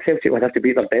I think Celtic would have to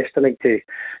beat their best tonight to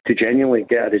genuinely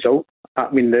get a result. I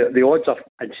mean, the odds are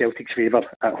in Celtic's favour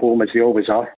at home, as they always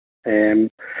are. But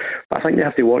I think they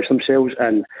have to watch themselves,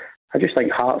 and I just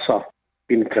think Hearts are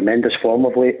been in tremendous form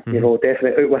of late. You know,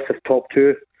 definitely out with the top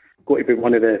 2. Got to be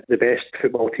one of the best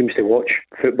football teams to watch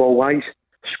football-wise,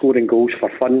 scoring goals for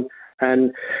fun.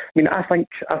 And I mean, I think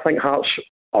Hearts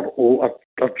are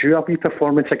due a wee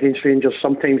performance against Rangers.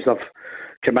 Sometimes they've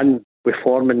come in with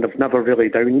form and they've never really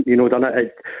done it.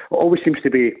 It always seems to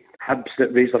be Hibs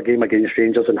that raise their game against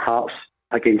Rangers and Hearts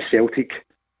against Celtic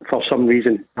for some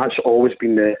reason. That's always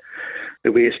been the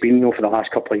way it's been for the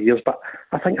last couple of years. But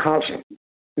I think Hearts,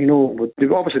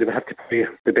 obviously they would have to play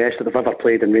the best that they've ever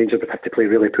played, and Rangers would have to play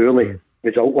really poorly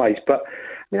result-wise. But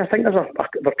I mean, I think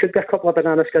there could be a couple of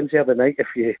banana skins here tonight if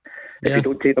you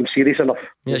don't take them serious enough.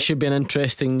 Yeah, it should be an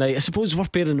interesting night. I suppose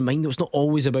worth bearing in mind that it's not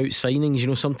always about signings. You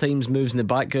know, sometimes moves in the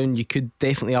background. You could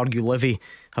definitely argue Livy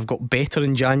have got better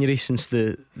in January since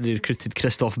they recruited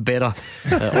Christophe Berra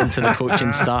onto the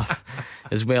coaching staff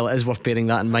as well. It is worth bearing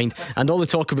that in mind. And all the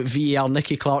talk about VAR,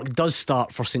 Nicky Clark does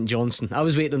start for St Johnstone. I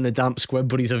was waiting on the damp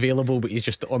squib where he's available, but he's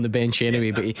just on the bench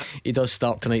anyway. But he does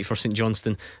start tonight for St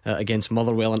Johnstone against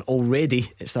Motherwell, and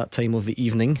already it's that time of the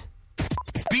evening.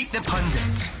 Beat the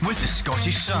Pundit with the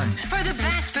Scottish Sun. For the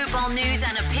best football news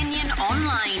and opinion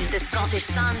online,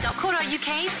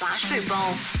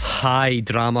 thescottishsun.co.uk/football. High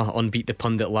drama on Beat the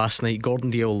Pundit last night. Gordon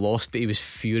Dale lost, but he was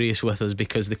furious with us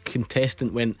because the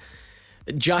contestant went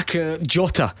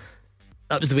Jota.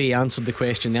 That was the way he answered the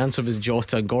question. The answer was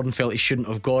Jota, and Gordon felt he shouldn't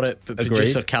have got it, but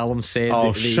producer Callum said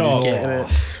that he was getting it.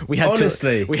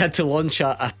 We had to launch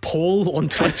a poll on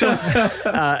Twitter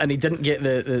and he didn't get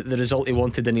the result he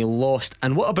wanted, and he lost.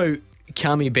 And what about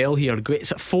Cammy Bell here?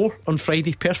 It's at 4 on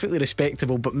Friday, perfectly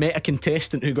respectable, but met a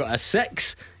contestant who got a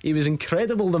 6. He was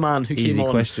incredible, the man who Easy came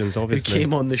on questions, obviously. who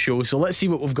came on the show. So let's see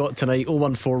what we've got tonight.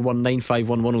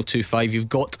 01419511025. You've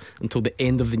got until the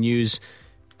end of the news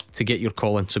to get your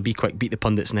call in, so be quick. Beat the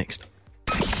Pundits next.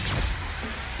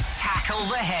 Tackle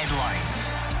the headlines.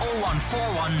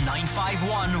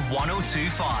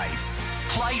 01419511025.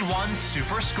 Clyde One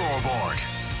Super Scoreboard.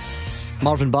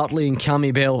 Marvin Bartley and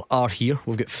Cammy Bell are here.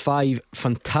 We've got 5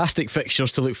 fantastic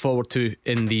fixtures to look forward to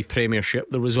in the Premiership.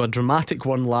 There was a dramatic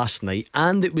one last night,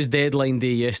 and it was deadline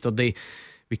day yesterday.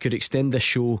 We could extend this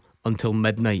show until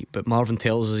midnight, but Marvin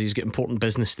tells us he's got important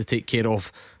business to take care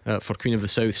of for Queen of the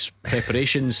South's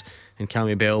preparations, and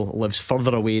Cammy Bell lives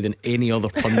further away than any other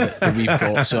pundit that we've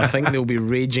got, so I think they'll be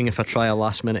raging if I try a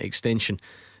last minute extension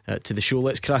to the show.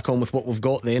 Let's crack on with what we've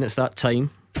got then. It's that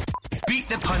time. Beat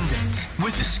the Pundit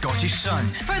with the Scottish Sun.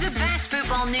 For the best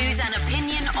football news and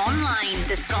opinion online,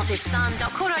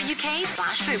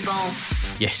 thescottishsun.co.uk/football.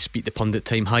 Yes, Beat the Pundit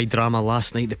time. High drama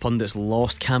last night. The pundits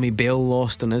lost. Cammy Bell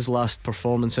lost in his last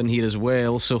performance in here as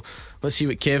well. So let's see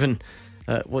what Kevin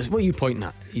what are you pointing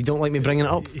at? You don't like me bringing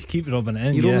it up? You keep rubbing it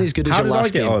in. You're only as good as How your did last I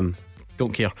get game. on?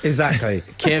 Don't care. Exactly.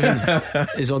 Kevin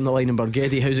is on the line in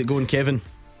Bargedi. How's it going, Kevin?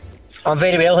 I'm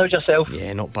very well. How's yourself?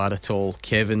 Yeah, not bad at all.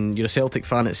 Kevin, you're a Celtic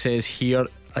fan, it says here.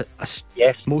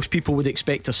 Yes. Most people would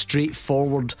expect a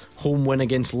straightforward home win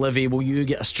against Livy. Will you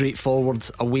get a straightforward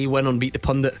away win on Beat the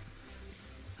Pundit?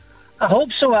 I hope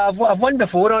so. I've won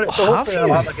before on it, so have hopefully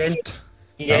you? I'll have again.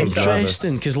 Yes.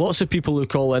 Interesting, because lots of people who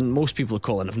call in, most people who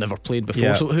call in have never played before.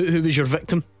 Yeah. So who was your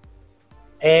victim?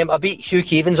 I beat Hugh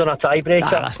Keevins on a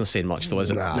tiebreaker. That's not saying much, though, is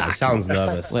it? Nah, he sounds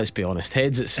nervous. Let's be honest.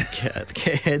 Heads, it's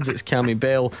Cammy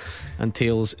Bell, and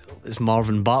tails, it's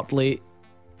Marvin Bartley.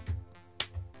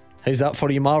 How's that for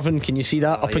you, Marvin? Can you see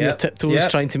that up on your tiptoes,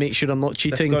 trying to make sure I'm not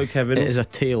cheating? Let's go, Kevin. It is a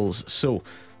tails. So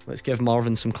let's give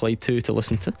Marvin some Clyde 2 to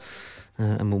listen to,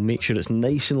 and we'll make sure it's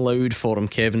nice and loud for him.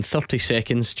 Kevin, 30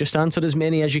 seconds. Just answer as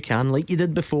many as you can, like you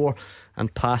did before,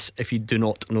 and pass if you do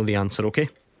not know the answer. Okay?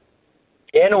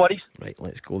 Yeah, no worries. Right,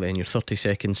 let's go then. Your 30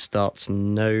 seconds starts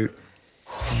now.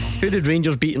 Who did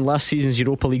Rangers beat in last season's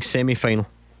Europa League semi-final?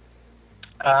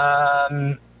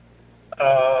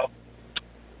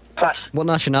 Pass. What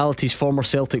nationality's former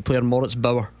Celtic player Moritz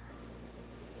Bauer?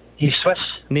 He's Swiss.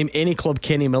 Name any club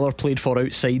Kenny Miller played for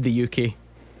outside the UK.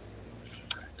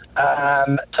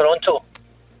 Toronto.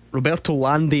 Roberto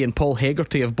Landi and Paul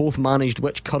Hegarty have both managed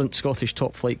which current Scottish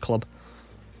top flight club?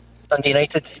 Dundee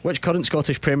United. Which current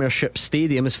Scottish Premiership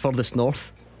stadium is furthest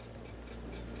north?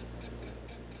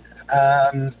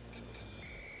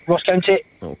 Ross County.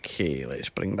 Okay, let's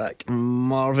bring back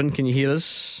Marvin. Can you hear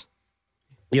us?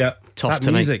 Yeah. Tough that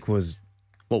tonight. music was.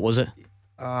 What was it?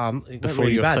 It went Before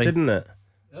really your bad, time. didn't it?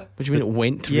 What do you mean it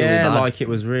went really Yeah, bad? like it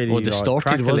was really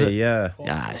distorted, like, was it? Yeah.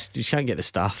 Yeah, you can't get the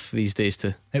staff these days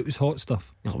to. It was hot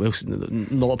stuff. Oh, well,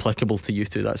 not applicable to you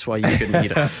two. That's why you couldn't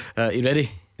hear it. You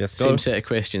ready? Yes, go. Same set of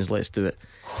questions. Let's do it.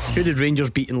 Who did Rangers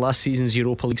beat in last season's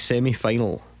Europa League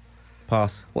semi-final?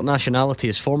 Pass. What nationality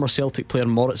is former Celtic player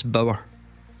Moritz Bauer?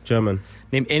 German.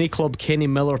 Name any club Kenny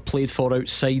Miller played for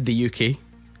outside the UK.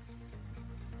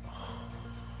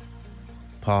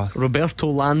 Pass. Roberto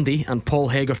Landi and Paul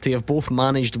Hegarty have both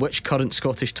managed which current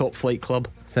Scottish top flight club?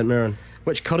 St Mirren.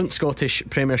 Which current Scottish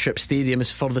Premiership stadium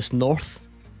is furthest north?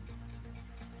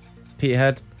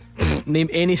 Peterhead. Name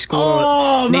any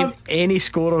scorer. Name man. any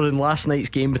scorer in last night's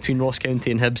game between Ross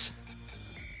County and Hibs.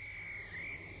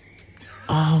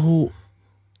 Oh.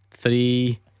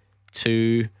 3,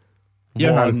 2,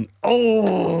 Johan. 1.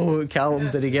 Oh, Callum,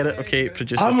 did he get it? Okay,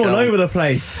 producer. I'm all Callum. over the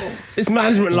place. This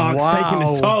management lark's taking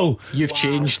its toll. You've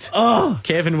changed. Oh.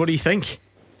 Kevin, what do you think?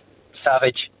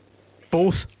 Savage.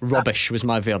 Both rubbish was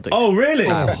my verdict. Oh, really?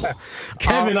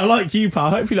 Kevin, I like you,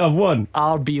 pal. Hopefully I've won.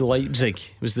 RB Leipzig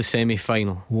was the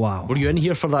semi-final. Wow. Were you in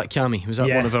here for that, Cammy? Was that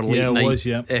Yeah. one of our late Yeah, it night was,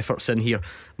 yeah. efforts in here?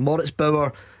 Moritz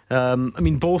Bauer, I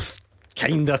mean, both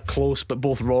kinda close, but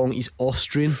both wrong. He's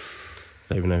Austrian.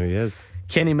 Don't even know who he is.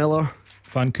 Kenny Miller,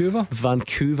 Vancouver.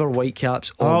 Vancouver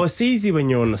Whitecaps. Oh, it's easy when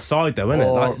you're on the side, though, isn't it?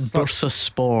 Or Like, it's like-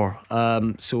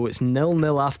 Bursaspor. So it's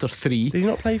 0-0 after 3. Did he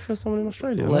not play for someone in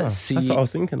Australia? Let's No. see. That's what I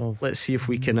was thinking of. Let's see if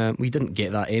we can. We didn't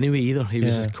get that anyway either. He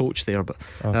was Yeah. his coach there, but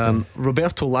Okay.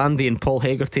 Roberto Landi and Paul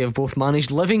Hegarty have both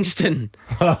managed Livingston.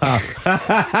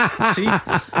 See,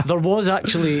 there was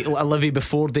actually a Livy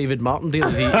before David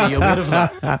Martindale. Are you aware of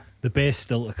that? The best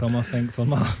still to come, I think, for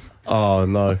Marv. Oh,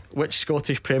 no. Which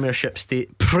Scottish Premiership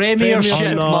state? Premiership,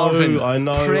 I know, Marvin. I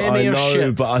know,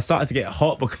 Premiership. but I started to get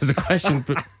hot because the questions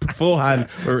beforehand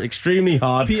were extremely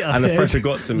hard and the Peterhead. pressure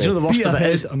got to me. Do you know the worst of it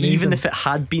Peterhead, is, amazing. even if it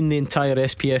had been the entire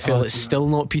SPFL, it's still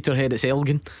not Peterhead, it's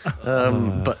Elgin.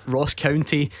 But Ross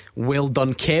County, well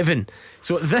done, Kevin.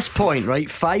 So at this point, right,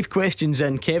 5 questions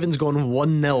in, Kevin's gone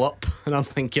 1-0 up, and I'm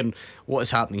thinking, what is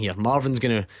happening here? Marvin's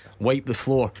going to wipe the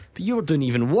floor, but you were doing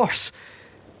even worse.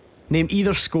 Name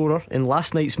either scorer in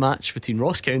last night's match between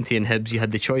Ross County and Hibs. You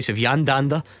had the choice of Jan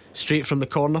Danda, straight from the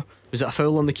corner. Was it a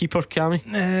foul on the keeper, Cammy?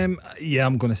 Yeah,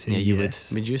 I'm going to say Yeah, you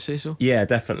yes. would. Would you say so? Yeah,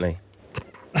 definitely.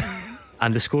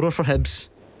 And the scorer for Hibs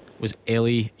was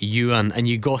Ellie Ewan, and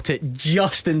you got it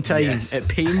just in time. Yes. It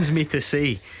pains me to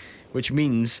say, which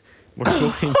means we're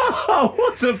going Oh,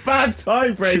 what a bad to the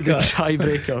tiebreaker.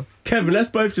 tiebreaker. Kevin, let's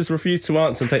both just refuse to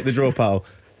answer and take the draw, pal.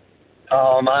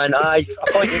 Oh man, I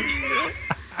thought you.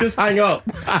 Just hang up.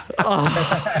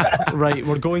 Right,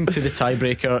 we're going to the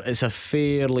tiebreaker. It's a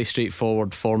fairly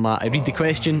straightforward format. I read the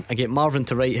question, I get Marvin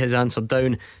to write his answer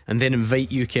down, and then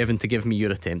invite you, Kevin, to give me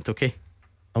your attempt, okay?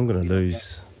 I'm going to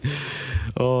lose.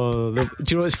 Do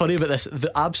you know what's funny about this?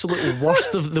 The absolute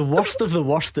worst of the worst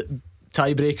that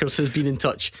tiebreakers has been in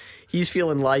touch. He's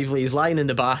feeling lively. He's lying in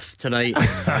the bath tonight,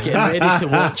 getting ready to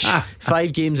watch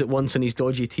 5 games at once on his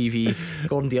dodgy TV.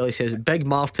 Gordon Daly says Big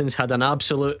Martin's had an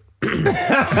absolute.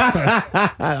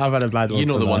 I've had a bad one. You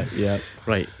know the tonight. one. Yeah.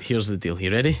 Right, here's the deal.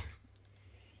 You ready?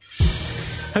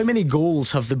 How many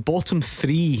goals have the bottom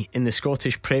 3 in the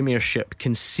Scottish Premiership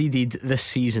conceded this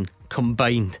season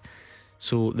combined?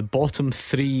 So the bottom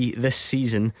 3 this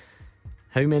season,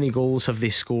 how many goals have they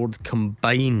scored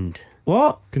combined?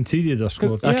 What? Conceded or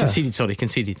scored? Yeah.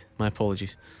 Conceded. My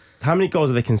apologies. How many goals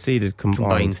have they conceded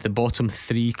Combined, the bottom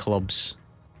 3 clubs.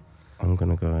 I'm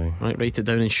going to go. Right, write it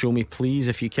down and show me, please,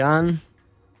 if you can.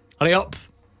 Hurry up.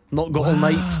 Not got all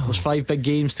night. There's 5 big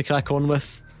games to crack on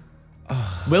with.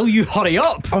 Will you hurry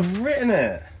up? I've written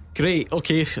it. Great,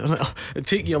 okay. It'd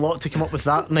take you a lot to come up with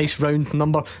that nice round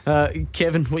number.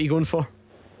 Kevin, what are you going for?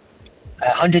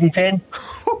 110.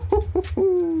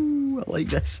 I like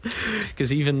this,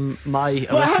 because even my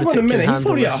Well, hang on a minute. He's handle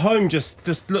probably this. at home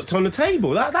just looked on the table.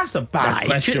 That's a bad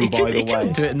question, he by the he couldn't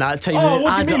way. do it in that time. Oh,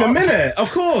 what do Add you it mean, a up. minute? Of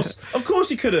course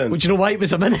he couldn't. Well, do you know why it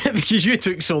was a minute? Because you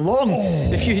took so long.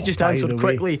 If you had just by the answered way.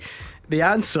 quickly, the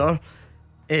answer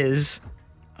is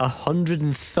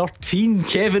 113.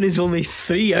 Kevin is only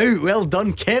 3 out. Well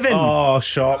done, Kevin. Oh,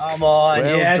 shock. Come on.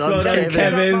 Well done,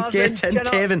 Kevin. Get in,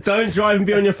 Kevin. Don't drive and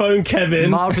be on your phone, Kevin.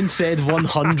 Marvin said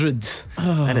 100,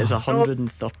 and it's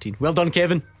 113. Well done,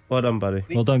 Kevin. Well done, buddy.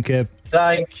 Well done, Kev.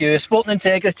 Thank you. Sporting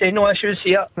integrity, no issues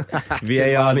here.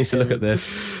 VAR needs to look at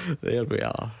this. There we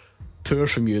are. Poor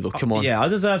from you, though. Come on. Yeah, I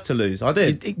deserve to lose. I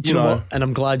did. Do you know what? And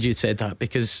I'm glad you said that,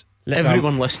 because Let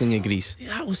everyone listening agrees.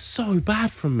 That was so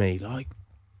bad from me. Like,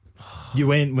 You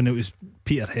went when it was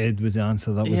Peterhead was the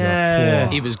answer. That was Yeah. a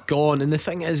poor. He was gone, and the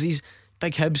thing is, he's a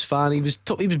big Hibs fan. He was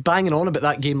banging on about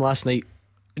that game last night.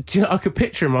 do you know, I could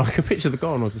picture him. I could picture the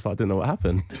goal, and I was just like, I didn't know what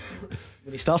happened.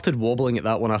 When he started wobbling at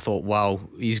that one, I thought, wow,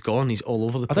 he's gone. He's all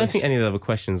over the I place. don't think any of the other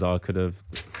questions I could have.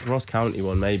 Ross County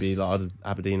one, maybe, like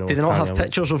Aberdeen or. Did they not have County, I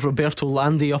pictures of Roberto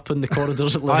Landi up in the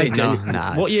corridors at wouldn't- Livy? I No, didn't-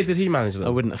 nah. What year did he manage them? I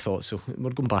wouldn't have thought so.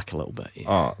 We're going back a little bit. Yeah.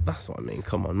 Oh, that's what I mean.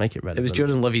 Come on, make it relevant. It was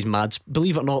during Livy's mad.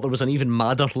 Believe it or not, there was an even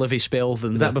madder Livy spell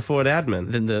than Was that before the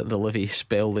admin? than the Livy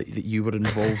spell that you were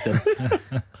involved in.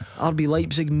 RB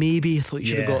Leipzig, maybe. I thought you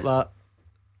should have got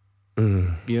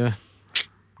that. Yeah.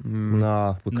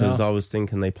 Nah, because No. I was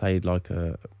thinking they played like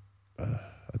a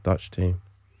Dutch team.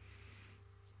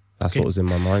 That's Okay. what was in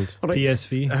my mind. All right.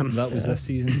 PSV. That was this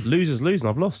season. Losers lose, and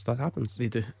I've lost. That happens. They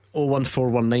do.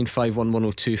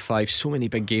 01419511025. So many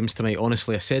big games tonight.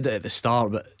 Honestly, I said it at the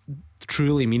start, but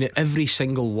truly mean it. Every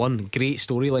single one. Great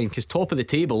storyline, because top of the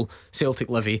table, Celtic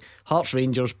Livy, Hearts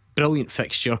Rangers, brilliant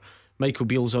fixture. Michael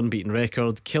Beale's unbeaten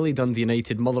record. Killie Dundee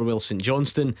United, Motherwell St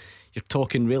Johnstone. You're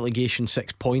talking relegation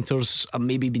 6 pointers. I've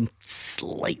maybe been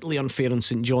slightly unfair on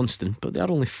St Johnstone, but they are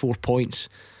only 4 points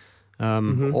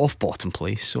off bottom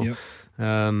place. So, Yep.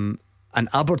 and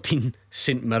Aberdeen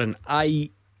St Mirren.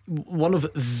 One of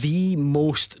the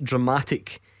most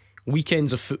dramatic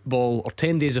weekends of football, or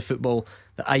 10 days of football,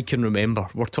 that I can remember.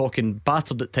 We're talking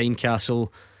battered at Tynecastle,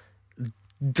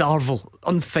 Darvel,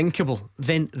 unthinkable.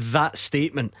 Then that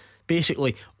statement,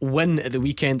 basically win at the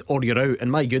weekend or you're out.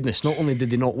 And my goodness, not only did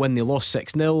they not win, they lost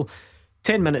 6-0.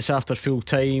 10 minutes after full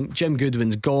time, Jim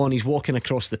Goodwin's gone. He's walking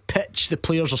across the pitch. The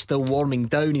players are still warming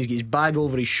down. He's got his bag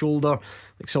over his shoulder,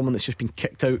 like someone that's just been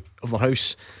kicked out of their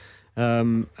house.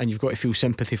 And you've got to feel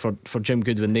sympathy for Jim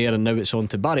Goodwin there. And now it's on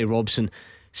to Barry Robson.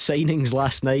 Signings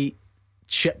last night,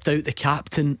 shipped out the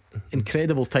captain.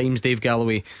 Incredible times. Dave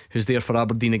Galloway, who's there for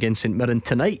Aberdeen against St Mirren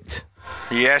tonight.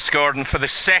 Yes, Gordon, for the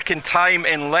second time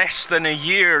in less than a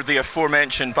year, the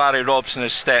aforementioned Barry Robson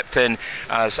has stepped in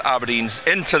as Aberdeen's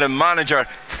interim manager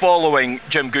following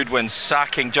Jim Goodwin's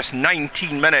sacking just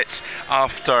 19 minutes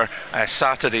after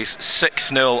Saturday's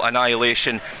 6-0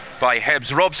 annihilation by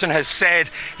Hibs. Robson has said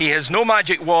he has no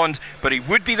magic wand, but he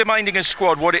would be reminding his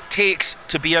squad what it takes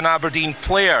to be an Aberdeen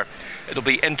player. It'll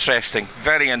be interesting,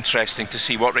 very interesting to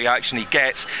see what reaction he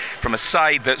gets from a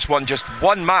side that's won just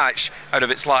one match out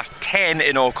of its last 10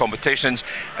 in all competitions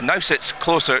and now sits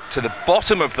closer to the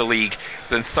bottom of the league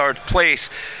than third place.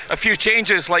 A few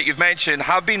changes, like you've mentioned,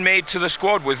 have been made to the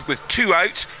squad with 2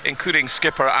 out, including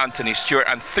skipper Anthony Stewart,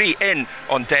 and 3 in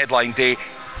on deadline day.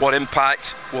 What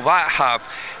impact will that have?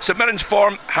 St Mirren's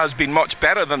form has been much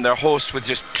better than their hosts, with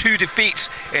just 2 defeats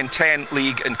in 10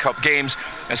 league and cup games.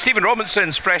 And Stephen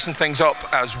Robinson's freshened things up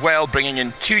as well, bringing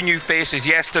in 2 new faces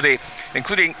yesterday,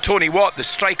 including Tony Watt, the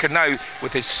striker now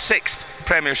with his 6th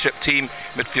Premiership team,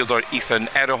 midfielder Ethan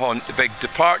Erdogan, the big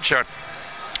departure.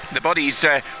 The Buddies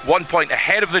 1 point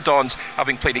ahead of the Dons,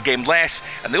 having played a game less,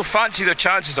 and they'll fancy their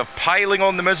chances of piling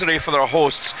on the misery for their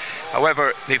hosts.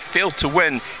 However, they've failed to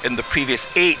win in the previous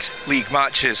 8 league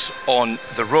matches on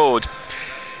the road.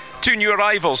 2 new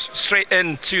arrivals straight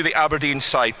into the Aberdeen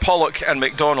side. Pollock and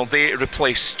McDonald, they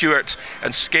replace Stewart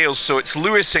and Scales. So it's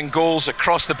Lewis in goals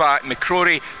across the back,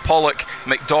 McCrory, Pollock,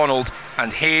 McDonald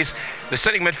and Hayes. The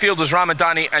sitting midfielders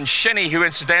Ramadani and Shinnie, who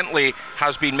incidentally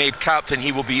has been made captain.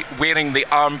 He will be wearing the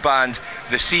armband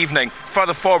this evening.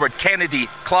 Further forward, Kennedy,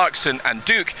 Clarkson and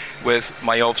Duke, with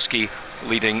Majowski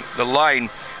leading the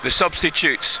line. The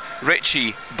substitutes,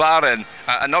 Ritchie, Barron,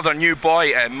 another new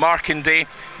boy, Markinde,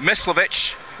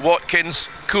 Mislovic, Watkins,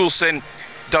 Coulson,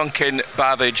 Duncan,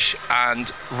 Babbage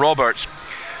and Roberts.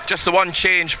 Just the one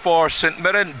change for St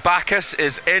Mirren. Bacchus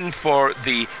is in for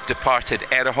the departed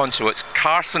Erehon, so it's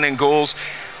Carson in goals.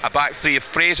 A back three of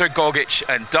Fraser, Gogic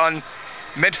and Dunn.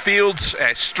 Midfield,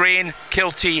 Strain,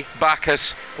 Kilty,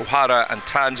 Bacchus, O'Hara and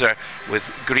Tanzer, with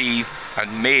Grieve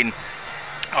and Main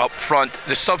up front.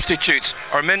 The substitutes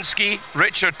are Minsky,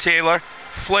 Richard Taylor,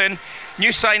 Flynn. New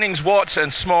signings Watts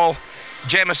and Small,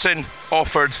 Jemison,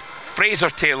 Offord, Fraser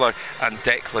Taylor and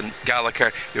Declan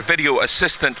Gallagher. Your video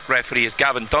assistant referee is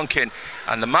Gavin Duncan,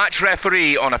 and the match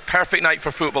referee on a perfect night for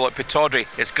football at Pittodrie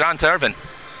is Grant Irvin.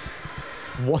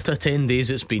 What a 10 days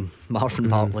it's been, Marvin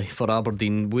Bartley, for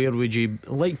Aberdeen. Where would you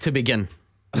like to begin?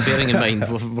 Bearing in mind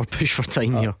we're pushed for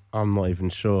time here. I'm not even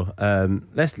sure.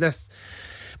 Let's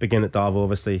begin at Darvel.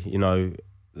 Obviously, you know,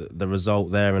 the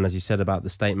result there, and as you said about the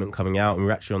statement coming out, and we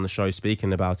were actually on the show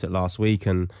speaking about it last week,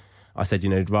 and I said, you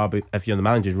know, rather, if you're the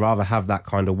manager, you'd rather have that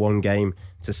kind of one game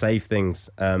to save things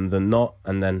than not.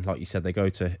 And then, like you said, they go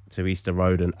to Easter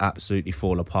Road and absolutely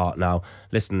fall apart. Now,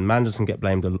 listen, managers can get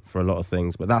blamed for a lot of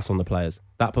things, but that's on the players.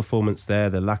 That performance there,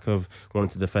 the lack of wanting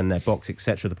to defend their box,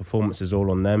 etc., the performance is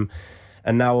all on them.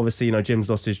 And now, obviously, you know, Jim's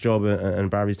lost his job and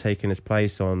Barry's taken his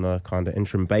place on a kind of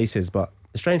interim basis. But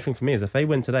the strange thing for me is if they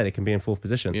win today, they can be in fourth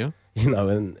position. Yeah. You know,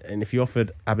 and if you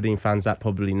offered Aberdeen fans that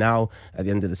probably now at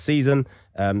the end of the season,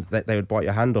 they would bite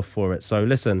your hand off for it. So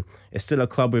listen, it's still a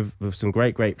club with some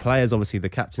great players. Obviously, the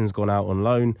captain's gone out on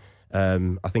loan.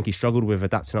 I think he struggled with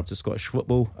adapting up to Scottish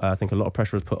football. I think a lot of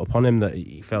pressure was put upon him that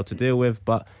he failed to deal with.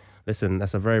 But listen,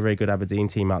 that's a very good Aberdeen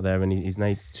team out there, and he's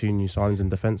made 2 new signings in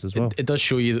defence as well. It does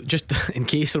show you, just in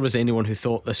case there was anyone who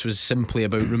thought this was simply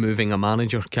about removing a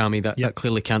manager, Cammy, that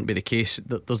clearly can't be the case.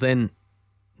 There's then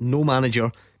no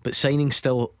manager, but signings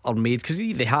still are made because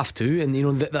they have to, and you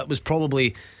know that was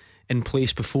probably in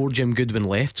place before Jim Goodwin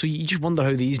left. So you just wonder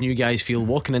how these new guys feel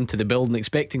walking into the building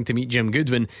expecting to meet Jim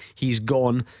Goodwin. He's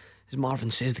gone. As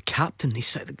Marvin says, the captain,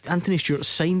 Anthony Stewart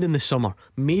signed in the summer,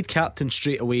 made captain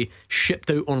straight away, shipped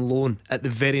out on loan at the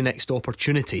very next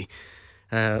opportunity.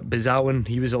 Bizawan,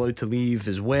 he was allowed to leave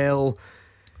as well.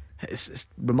 It's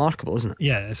remarkable, isn't it?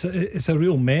 Yeah, it's a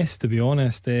real mess, to be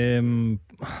honest. Again,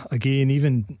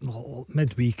 even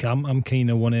midweek, I'm kind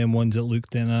of one of them ones that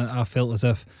looked in. I felt as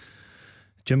if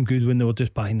Jim Goodwin, they were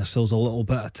just buying themselves a little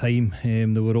bit of time.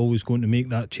 They were always going to make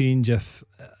that change.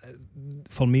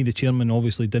 For me, the chairman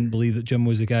obviously didn't believe that Jim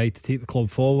was the guy to take the club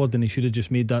forward, and he should have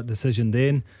just made that decision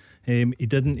then. He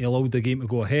didn't. He allowed the game to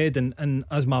go ahead, and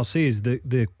as Mal says,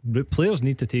 the players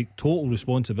need to take total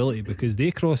responsibility because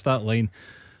they crossed that line.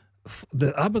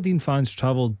 The Aberdeen fans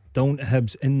travelled down to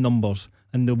Hibs in numbers,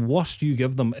 and the worst you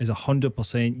give them is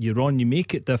 100%. You're on, you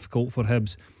make it difficult for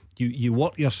Hibs, you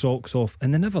work your socks off,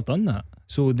 and they never done that.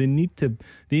 So they need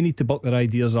to buck their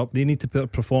ideas up. They need to put a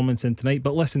performance in tonight.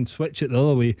 But listen, switch it the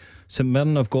other way. St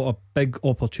Mirren have got a big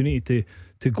opportunity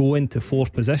to go into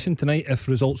fourth position tonight if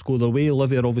results go their way.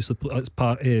 Olivier obviously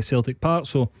it's Celtic Park,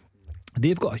 so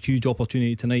they've got a huge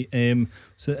opportunity tonight. And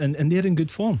they're in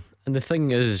good form. And the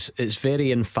thing is, it's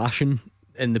very in fashion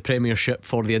in the Premiership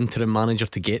for the interim manager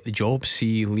to get the job.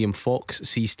 See Liam Fox,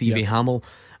 see Stevie Hamill,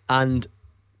 and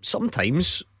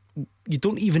sometimes you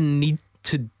don't even need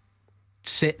to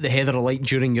set the heather alight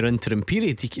during your interim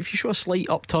period. If you show a slight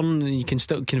upturn and you can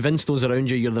still convince those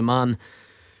around you you're the man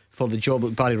for the job.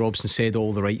 Look, Barry Robson said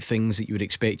all the right things that you would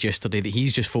expect yesterday, that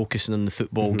he's just focusing on the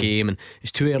football game, and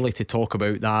it's too early to talk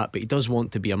about that, but he does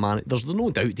want to be a man. There's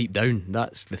no doubt deep down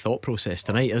that's the thought process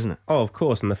tonight, isn't it? Oh, of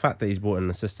course. And the fact that he's brought in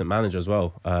an assistant manager as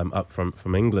well, up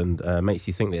from England, makes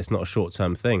you think that it's not a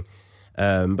short-term thing.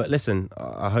 But listen,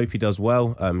 I hope he does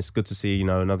well. It's good to see, you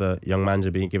know, another young manager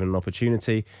being given an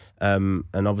opportunity, and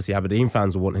obviously Aberdeen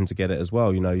fans will want him to get it as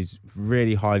well. You know, he's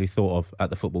really highly thought of at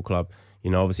the football club. You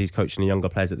know, obviously he's coaching the younger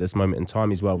players at this moment in time.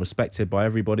 He's well respected by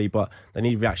everybody, but they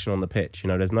need reaction on the pitch. You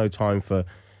know, there's no time for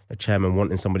a chairman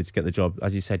wanting somebody to get the job.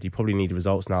 As you said, you probably need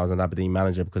results now as an Aberdeen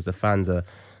manager because the fans are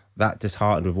that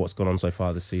disheartened with what's gone on so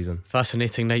far this season.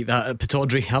 Fascinating night that at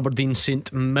Pittodrie, Aberdeen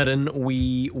St Mirren.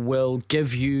 We will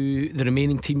give you the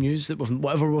remaining team news that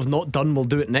whatever we've not done, we'll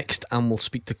do it next, and we'll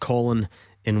speak to Colin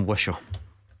in Wishaw.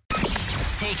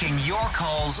 Taking your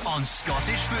calls on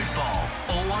Scottish football.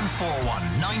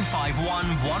 0141 951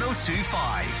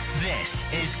 1025.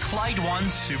 This is Clyde One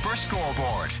Super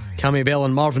Scoreboard. Cammy Bell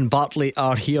and Marvin Bartley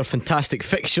are here. Fantastic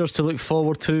fixtures to look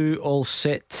forward to, all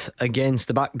set against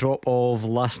the backdrop of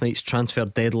last night's transfer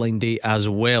deadline day as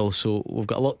well. So we've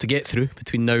got a lot to get through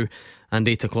between now and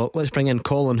 8 o'clock. Let's bring in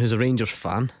Colin, who's a Rangers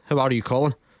fan. How are you,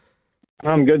 Colin?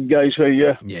 I'm good, guys. How are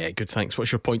you? Yeah, good, thanks.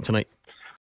 What's your point tonight?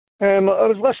 I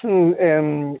was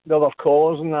listening the other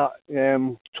callers and that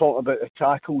talking about the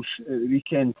tackles at the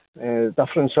weekend,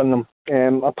 difference in them.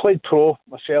 I played pro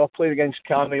myself. I played against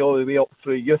Cammy all the way up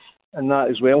through youth and that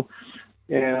as well.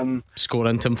 Score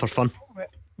into him for fun.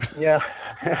 Yeah.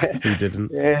 Who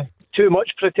didn't? Too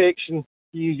much protection.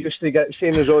 You used to get the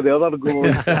same as all the other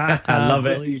goals. I love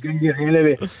it.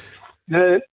 Anyway.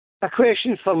 Now, a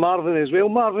question for Marvin as well.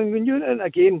 Marvin, when you're in a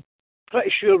game, pretty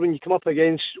sure when you come up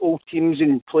against old teams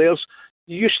and players,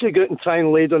 you used to go out and try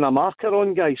and lay down a marker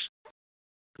on guys.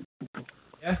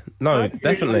 Yeah, no,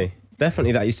 definitely.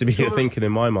 Definitely that used to be the thinking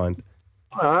in my mind.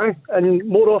 Aye, and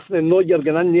more often than not, you're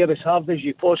going in there as hard as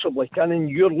you possibly can, and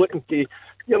you're looking to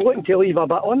leave a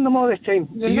bit on them all the time.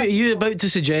 So you about to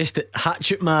suggest that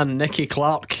Hatchet Man Nicky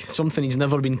Clark, something he's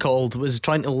never been called, was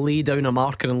trying to lay down a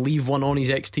marker and leave one on his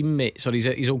ex-teammates or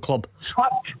his old club?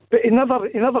 Slipped, but he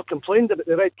never complained about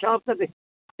the red card, did he?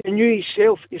 He knew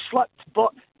himself, he slipped,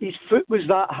 but his foot was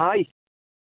that high.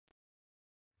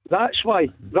 That's why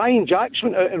Ryan Jacks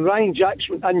went out, and Ryan Jacks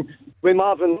went in with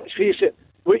Marvin. Let's face it,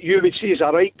 what you would see is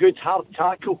a right good hard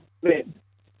tackle, mate.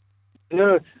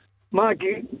 No, my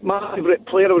favourite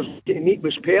player I was to meet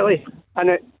was Pelly in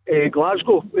at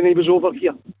Glasgow when he was over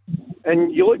here.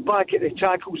 And you look back at the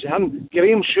tackles of him,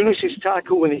 Graham Souness's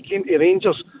tackle when he came to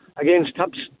Rangers against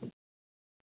Hibs.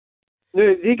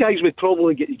 Now, these guys would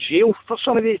probably get to jail for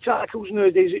some of the tackles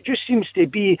nowadays. It just seems to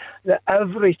be that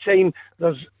every time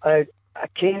there's a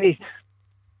kind of,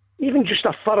 even just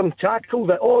a firm tackle,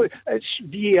 that, it's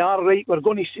VAR, right, we're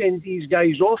going to send these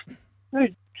guys off. Now,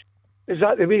 is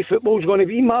that the way football's going to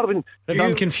be, Marvin?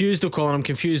 I'm confused, O'Connor. I'm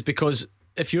confused because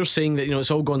if you're saying that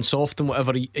it's all gone soft and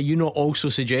whatever, are you not also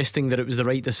suggesting that it was the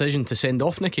right decision to send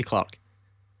off Nicky Clark?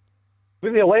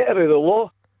 With the letter of the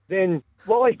law, then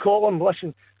Willie Collum,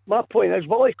 listen, my point is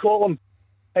Willie Collum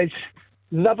is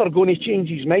never going to change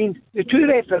his mind. The two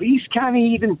referees can't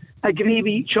even agree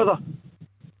with each other.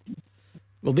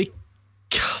 Well, they,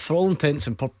 for all intents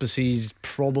and purposes,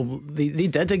 probably they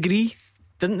did agree,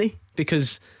 didn't they?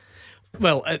 Because,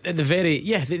 well, at the very,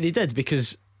 they did,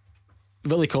 because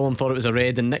Willie Collum thought it was a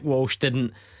red and Nick Walsh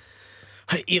didn't.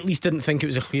 He at least didn't think it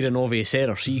was a clear and obvious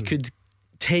error. So you could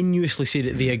tenuously say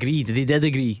that they agreed. They did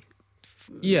agree.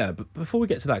 Yeah, but before we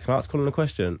get to that, can I ask Colin a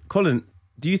question? Colin,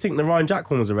 do you think the Ryan Jack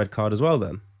one was a red card as well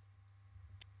then?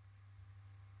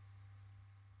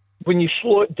 When you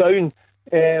slow it down,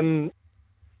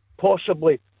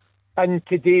 possibly, in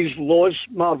today's laws,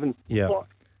 Marvin. Yeah.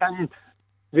 And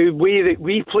the way that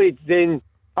we played then,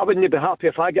 I wouldn't be happy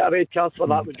if I get a red card for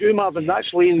that. Would you, Marvin?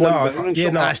 That's laying one down.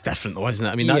 No, that's different though, isn't it?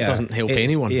 I mean, that doesn't help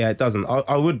anyone. Yeah, it doesn't.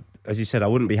 I would, as you said, I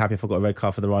wouldn't be happy if I got a red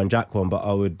card for the Ryan Jack one, but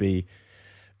I would be,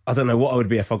 I don't know what I would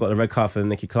be if I got a red card for the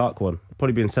Nicky Clark one. I'd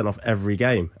probably being sent off every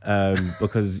game,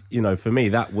 because for me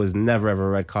that was never ever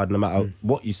a red card, no matter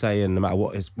what you say and no matter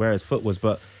where his foot was.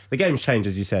 But the game's changed,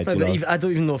 as you said. I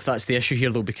don't even know if that's the issue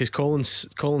here though, because Colin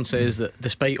says that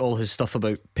despite all his stuff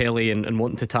about Pelly and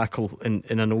wanting to tackle in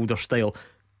an older style,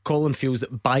 Colin feels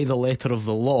that by the letter of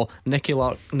the law,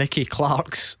 Nicky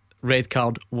Clark's red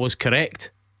card was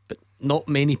correct, but not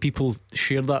many people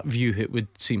share that view, it would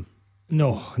seem.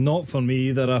 No, not for me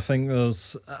either. I think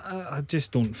I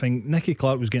just don't think Nicky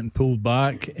Clark was getting pulled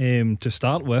back to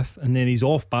start with, and then he's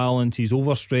off balance, he's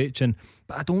overstretching,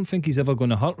 but I don't think he's ever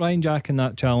going to hurt Ryan Jack in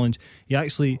that challenge.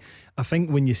 I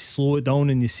think when you slow it down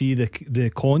and you see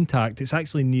the contact, it's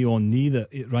actually knee on knee that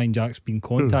Ryan Jack's been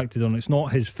contacted on. It's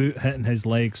not his foot hitting his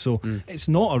leg, so it's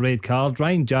not a red card.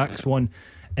 Ryan Jack's one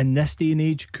in this day and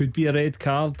age could be a red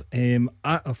card.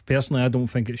 Personally, I don't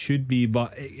think it should be,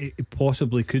 but it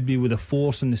possibly could be with the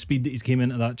force and the speed that he's came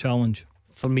into that challenge.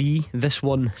 For me, this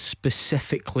one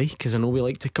specifically, because I know we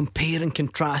like to compare and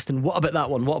contrast, and what about that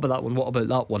one, what about that one, what about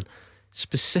that one,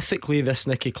 specifically this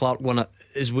Nicky Clark one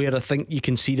is where I think you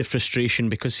can see the frustration,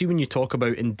 because see, when you talk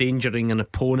about endangering an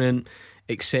opponent,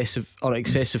 excessive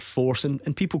force,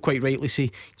 and people quite rightly say,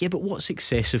 yeah, but what's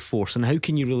excessive force and how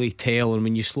can you really tell, and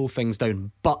when you slow things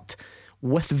down? But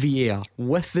with VAR,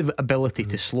 with the ability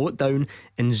to slow it down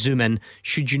and zoom in,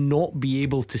 should you not be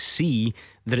able to see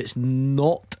that it's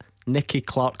not Nicky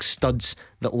Clark's studs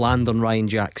that land on Ryan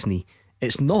Jack's knee?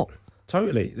 It's not.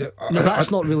 Totally. No, that's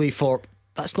not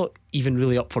even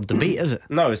really up for debate, is it?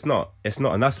 No, it's not. It's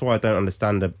not, and that's why I don't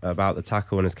understand about the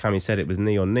tackle. And as Cammy said, it was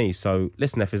knee on knee. So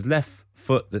listen, if his left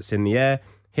foot that's in the air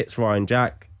hits Ryan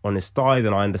Jack on his thigh,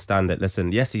 then I understand it.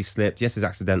 Listen, yes, he slipped. Yes, it's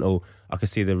accidental. I can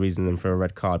see the reasoning for a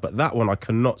red card, but that one I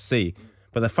cannot see.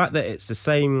 But the fact that it's the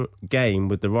same game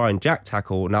with the Ryan Jack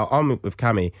tackle. Now I'm with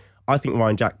Cammy. I think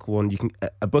Ryan Jack one, you can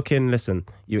a booking. Listen,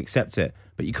 you accept it,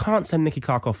 but you can't send Nicky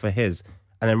Clark off for his,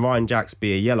 and then Ryan Jack's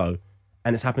be a yellow.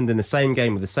 and it's happened in the same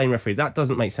game with the same referee. That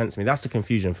doesn't make sense to me. That's the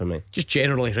confusion for me. Just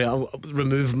generally, right, I'll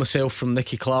remove myself from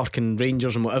Nicky Clark and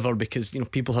Rangers and whatever, because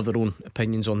people have their own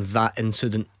opinions on that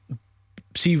incident.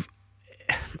 See,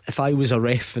 if I was a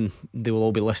ref, and they will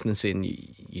all be listening saying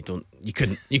you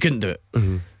couldn't do it.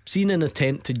 Mm-hmm. Seeing an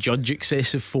attempt to judge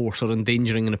excessive force or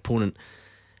endangering an opponent,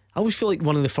 I always feel like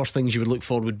one of the first things you would look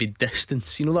for would be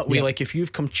distance. That way, like if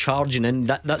you've come charging in,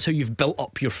 that's how you've built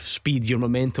up your speed, your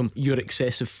momentum, your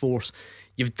excessive force.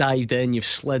 You've dived in, you've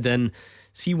slid in.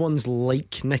 See ones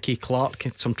like Nicky Clark,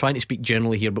 so I'm trying to speak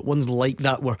generally here, but ones like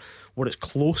that where it's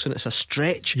close and it's a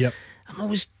stretch. Yep. I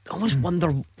always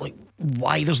wonder like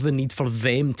why there's the need for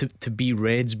them to be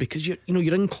reds, because you're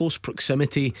in close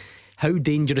proximity. How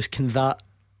dangerous can that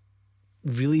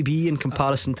really be in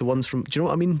comparison to ones from? Do you know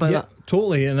what I mean by that?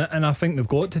 Totally, and I think they've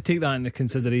got to take that into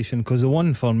consideration, because the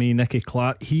one for me, Nicky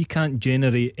Clark, he can't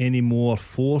generate any more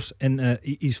force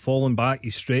he's falling back,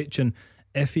 he's stretching.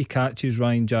 If he catches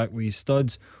Ryan Jack with his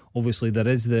studs, obviously there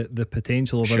is the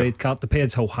potential of a red card.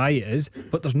 Depends how high it is,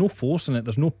 but there's no force in it,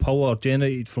 there's no power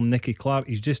generated from Nicky Clark.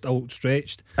 He's just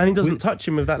outstretched, and he doesn't touch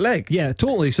him with that leg. Yeah,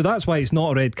 totally. So that's why it's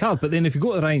not a red card. But then if you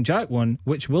go to the Ryan Jack one,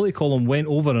 which Willie Collum went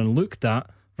over and looked at,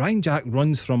 Ryan Jack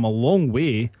runs from a long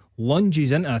way,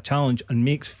 lunges into a challenge and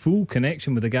makes full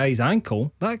connection with the guy's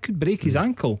ankle. That could break his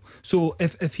ankle. So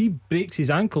if he breaks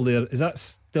his ankle there, is that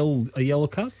still a yellow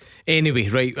card? Anyway,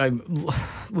 right,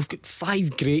 we've got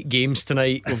 5 great games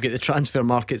tonight. We've got the transfer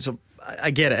market, so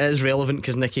I get it is relevant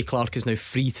because Nicky Clark is now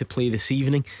free to play this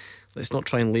evening. Let's not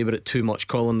try and labour it too much,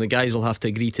 Colin. The guys will have to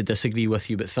agree to disagree with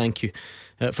you, but thank you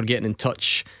for getting in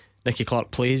touch. Nicky Clark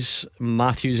plays.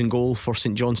 Matthews in goal for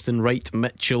St Johnstone. Wright,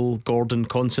 Mitchell, Gordon,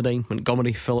 Considine,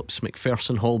 Montgomery, Phillips,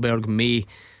 McPherson, Hallberg, May,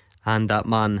 and that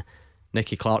man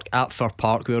Nicky Clark at Fir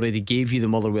Park. We already gave you the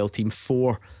Motherwell team.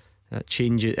 4 new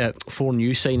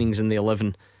signings in the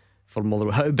 11 for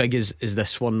Motherwell. How big is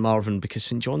this one, Marvin? Because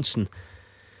St Johnstone,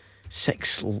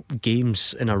 6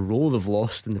 games in a row they've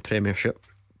lost in the Premiership.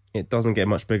 It doesn't get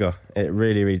much bigger. It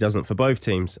really, really doesn't for both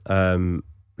teams.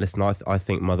 Listen, I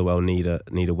think Motherwell need a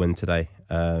win today.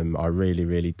 I really,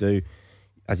 really do.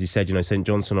 As you said, St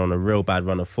Johnstone on a real bad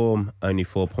run of form, only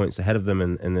 4 points ahead of them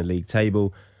in the league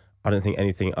table. I don't think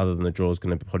anything other than the draw is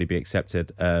going to probably be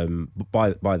accepted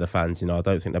by the fans. I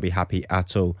don't think they'll be happy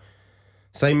at all.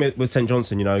 Same with St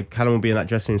Johnstone. Callum will be in that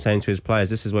dressing room saying to his players,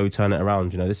 this is where we turn it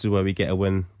around. This is where we get a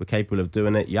win. We're capable of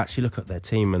doing it. You actually look at their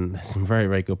team and there's some very,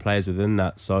 very good players within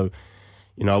that. So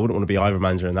I wouldn't want to be either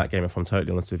manager in that game, if I'm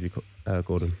totally honest with you,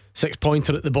 Gordon.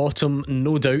 6-pointer at the bottom,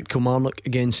 no doubt. Kilmarnock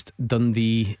against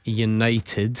Dundee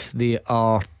United. They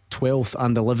are 12th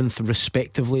and 11th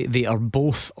respectively. They are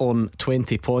both on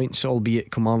 20 points,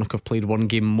 albeit Kilmarnock have played 1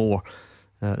 game more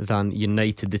than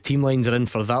United. The team lines are in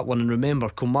for that one. And remember,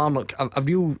 Kilmarnock, a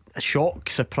real shock,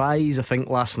 surprise, I think,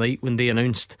 last night when they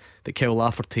announced that Kyle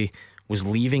Lafferty was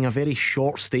leaving. A very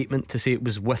short statement to say it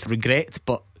was with regret,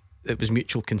 but it was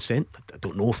mutual consent. I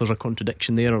don't know if there's a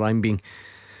contradiction there, or I'm being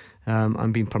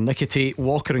pernickety.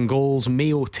 Walker in goals,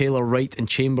 Mayo, Taylor, Wright and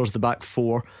Chambers the back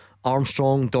 4,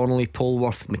 Armstrong, Donnelly,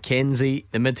 Polworth, McKenzie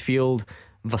the midfield,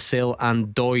 Vassell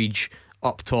and Doidge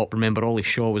up top. Remember, Ollie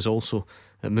Shaw was also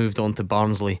moved on to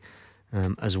Barnsley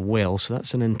as well, so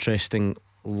that's an interesting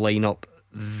lineup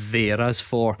there. As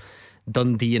for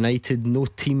Dundee United, no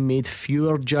team made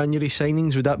fewer January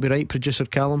signings. Would that be right, producer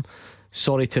Callum?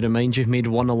 Sorry to remind you, made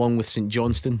 1 along with St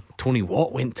Johnstone. Tony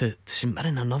Watt went to St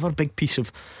Mirren. Another big piece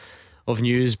of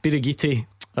news. Birigiti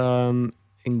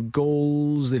in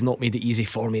goals. They've not made it easy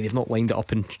for me. They've not lined it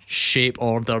up in shape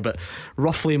order, but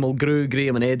roughly Mulgrew,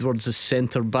 Graham and Edwards as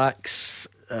centre backs.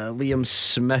 Liam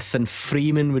Smith and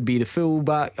Freeman would be the full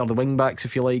back, or the wing backs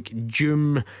if you like.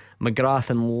 Doom, McGrath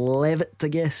and Levitt, I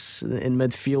guess, in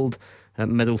midfield.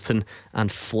 Middleton and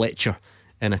Fletcher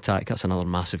in attack. That's another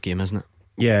massive game, isn't it?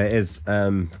 Yeah, it is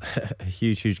a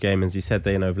huge game. As you said,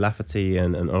 Lafferty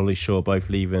and Ollie Shaw both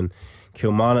leaving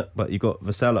Kilmarnock, but you've got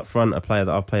Vassell up front, a player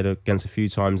that I've played against a few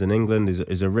times in England,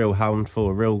 is a real handful,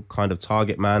 a real kind of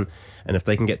target man, and if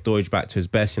they can get Doidge back to his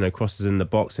best, crosses in the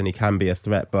box, and he can be a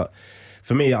threat. But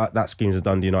for me, that screams a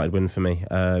Dundee United win for me.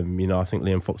 I think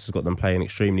Liam Fox has got them playing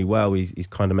extremely well. He's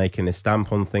kind of making his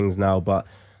stamp on things now, but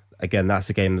again, that's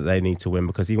a game that they need to win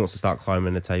because he wants to start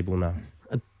climbing the table now.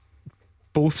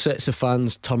 Both sets of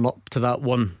fans turn up to that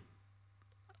one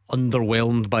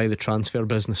underwhelmed by the transfer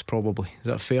business, probably.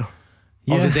 Is that fair?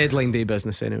 Yeah. Or the deadline day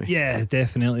business, anyway. Yeah,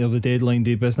 definitely of the deadline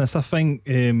day business. I think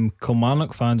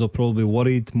Kilmarnock fans are probably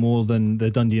worried more than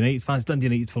the Dundee United fans. Dundee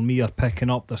United, for me, are picking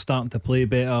up. They're starting to play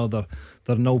better.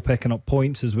 They're now picking up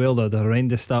points as well. They're the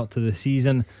horrendous start to the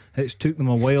season. It's took them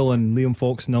a while, and Liam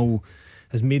Fox now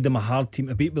has made them a hard team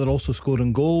to beat, but they're also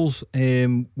scoring goals,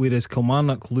 whereas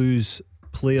Kilmarnock lose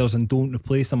players and don't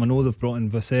replace them. I know they've brought in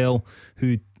Vassell,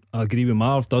 who, I agree with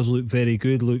Marv, does look very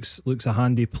good, looks a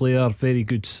handy player, very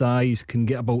good size, can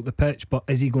get about the pitch, but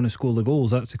is he going to score the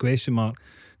goals? That's the question mark,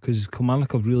 because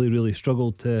Kilmarnock have really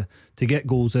struggled to get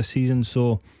goals this season.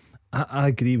 So I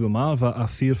agree with Marv. I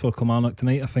fear for Kilmarnock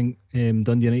tonight. I think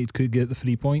Dundee United could get the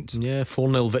 3 points. Yeah,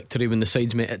 4-0 victory when the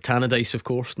sides met at Tannadice, of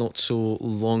course, not so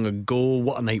long ago.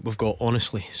 What a night we've got,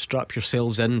 honestly. Strap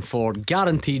yourselves in for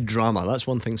guaranteed drama. That's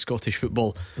one thing Scottish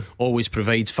football always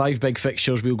provides. 5 big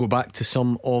fixtures. We'll go back to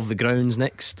some of the grounds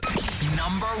next.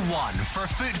 Number 1 for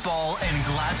football in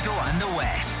Glasgow and the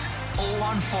West.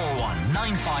 0141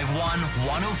 951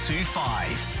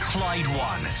 1025. Clyde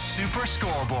One Super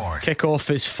Scoreboard. Kick-off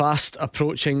is fast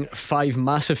approaching. 5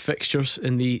 massive fixtures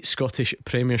in the Scottish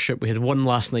Premiership. We had one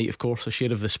last night, of course, a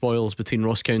share of the spoils between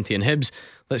Ross County and Hibs.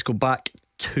 Let's go back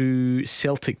to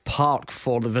Celtic Park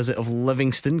for the visit of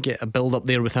Livingston. Get a build up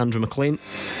there with Andrew McLean.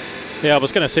 Yeah, I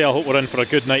was going to say I hope we're in for a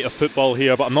good night of football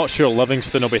here, but I'm not sure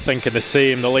Livingston will be thinking the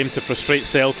same. They'll aim to frustrate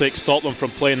Celtic, stop them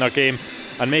from playing their game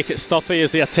and make it stuffy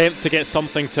as they attempt to get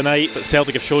something tonight. But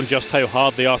Celtic have shown just how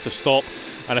hard they are to stop,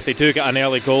 and if they do get an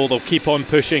early goal, they'll keep on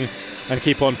pushing, and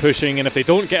if they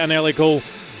don't get an early goal,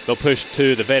 they'll push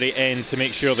to the very end to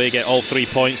make sure they get all 3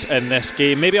 points in this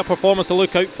game. Maybe a performance to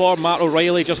look out for. Matt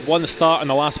O'Reilly, just one start in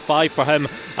the last 5 for him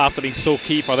after being so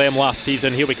key for them last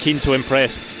season. He'll be keen to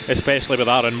impress, especially with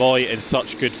Aaron Moy in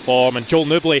such good form. And Joel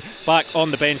Newbley back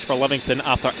on the bench for Livingston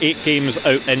after 8 games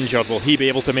out injured. Will he be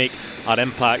able to make an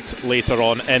impact later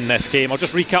on in this game? I'll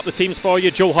just recap the teams for you.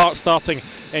 Joe Hart starting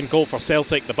in goal for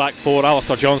Celtic. The back 4,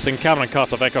 Alistair Johnson, Cameron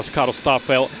Carter-Vickers, Carl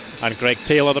Starfelt and Greg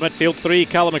Taylor. The midfield 3,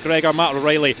 Callum McGregor, Matt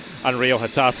O'Reilly and Rio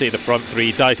Hatate. The front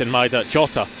 3, Dyson Maeda,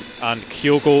 Jota and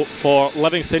Kyogo. For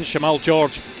Livingston, Shamal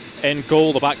George in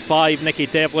goal. The back 5, Nicky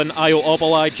Devlin, Ayo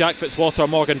Obalai, Jack Fitzwater,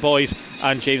 Morgan Boys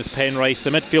and James Penrice. The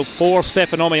midfield 4,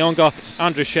 Stephen Omiyonga,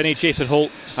 Andrew Shinnie, Jason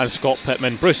Holt and Scott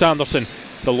Pittman. Bruce Anderson,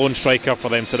 the lone striker for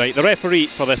them tonight. The referee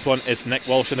for this one is Nick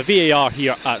Walsh, and the VAR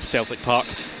here at Celtic Park,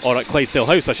 or at Clydesdale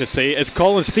House I should say, is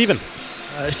Colin Stephen.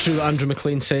 It's true what Andrew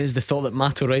McLean says. They thought that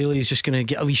Matt O'Reilly is just going to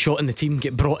get a wee shot in the team,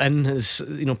 get brought in as,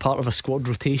 you know, part of a squad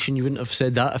rotation. You wouldn't have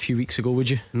said that a few weeks ago, would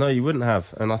you? No, you wouldn't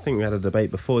have. And I think we had a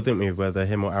debate before, didn't we, whether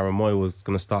him or Aaron Moy was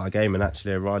going to start a game, and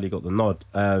actually O'Reilly got the nod.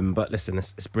 But listen,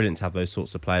 it's brilliant to have those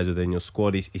sorts of players within your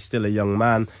squad. He's still a young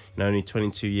man, you know, only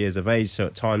 22 years of age, so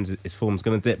at times his form's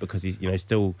going to dip because he's, you know,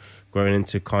 still growing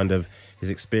into kind of his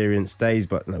experienced days.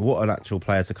 But you know, what an actual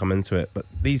player to come into it. But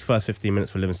these first 15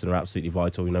 minutes for Livingston are absolutely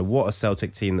vital. You know, what a Celtic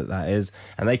team that is,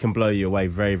 and they can blow you away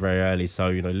very, very early. So,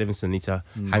 you know, Livingston need to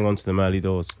hang on to them early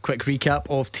doors. Quick recap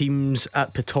of teams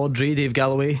at Pittodrie, Dave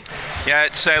Galloway. Yeah,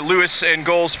 it's Lewis in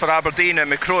goals for Aberdeen,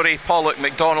 and McCrory, Pollock,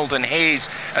 McDonald and Hayes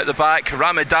at the back,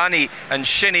 Ramadani and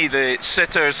Shinnie the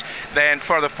sitters. Then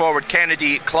further forward,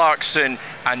 Kennedy, Clarkson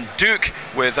and Duke,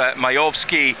 with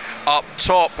Majowski up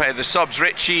top. The subs,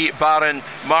 Ritchie, Barron,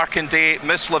 Markanday,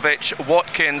 Mislovic,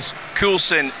 Watkins,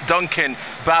 Coulson, Duncan,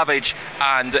 Babbage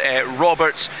and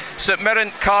Roberts. St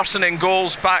Mirren, Carson in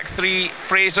goals. Back 3,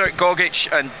 Fraser,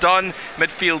 Gogic and Dunn.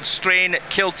 Midfield, Strain,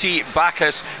 Kilty,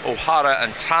 Bacchus, O'Hara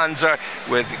and Tanzer,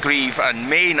 with Grieve and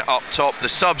Main up top. The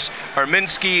subs,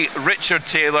 Erminski, Richard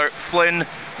Taylor, Flynn,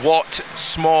 Watt,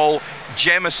 Small,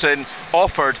 Jemison,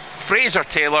 Offord, Fraser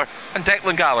Taylor and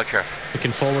Declan Gallagher.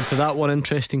 Looking forward to that one.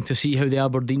 Interesting to see how the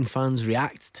Aberdeen fans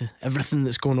react to everything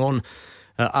that's going on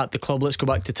at the club. Let's go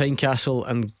back to Tynecastle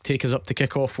and take us up to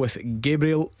kick off with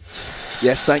Gabriel.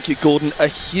 Yes, thank you, Gordon. A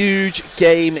huge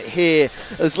game here.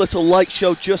 There's a little light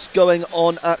show just going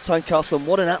on at Tynecastle, and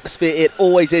what an atmosphere it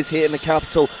always is here in the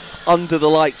capital under the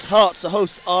lights. Hearts, the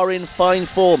hosts, are in fine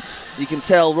form. You can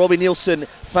tell Robbie Neilson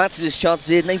fancies his chances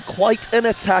here, named quite an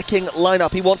attacking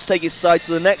lineup. He wants to take his side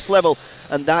to the next level,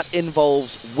 and that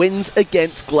involves wins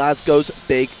against Glasgow's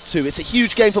Big Two. It's a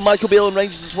huge game for Michael Beale and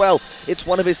Rangers as well. It's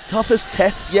one of his toughest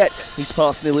tests yet. He's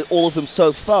passed nearly all of them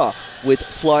so far with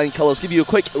flying colours. Give you a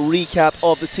quick recap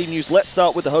of the team news. Let's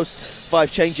start with the hosts. 5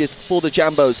 changes for the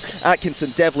Jambos.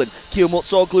 Atkinson, Devlin,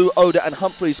 Kiyomotsoglu, Oda and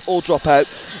Humphreys all drop out.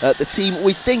 The team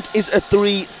we think is a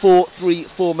 3-4-3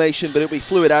 formation, but it'll be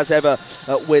fluid as ever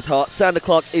with Hart. Sander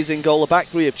Clark is in goal. A back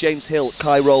 3 of James Hill,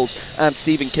 Kai Rolls and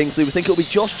Stephen Kingsley. We think it'll be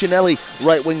Josh Ginnelly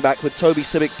right wing back, with Toby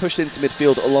Simic pushed into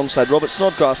midfield alongside Robert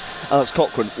Snodgrass. Alex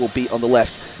Cochrane will be on the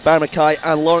left. Barry Mackay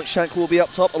and Lawrence Shank will be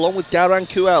up top, along with Garan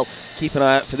Kuel. Keep an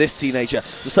eye out for this teenager.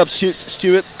 The substitutes,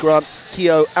 Stewart, Grant,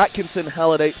 Keogh, Atkinson,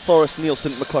 Halliday, Forrest,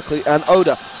 Nielsen, McCluckley and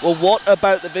Oda. Well, what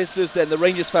about the visitors then? The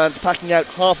Rangers fans packing out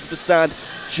half of the stand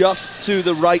just to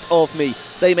the right of me.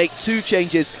 They make 2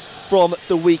 changes. from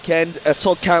the weekend.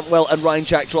 Todd Cantwell and Ryan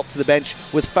Jack dropped to the bench,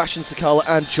 with Fashion Sakala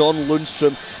and John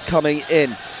Lundstrom coming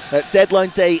in.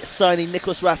 Deadline day signing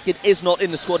Nicholas Raskin is not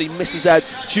in the squad. He misses out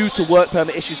due to work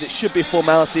permit issues. It should be a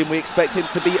formality, and we expect him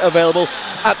to be available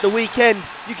at the weekend.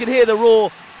 You can hear the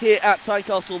roar here at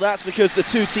Tynecastle. That's because the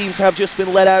two teams have just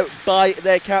been let out by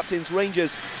their captains.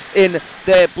 Rangers in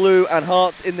their blue and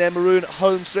Hearts in their maroon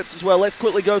home strips as well. Let's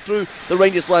quickly go through the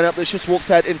Rangers lineup that's just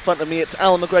walked out in front of me. It's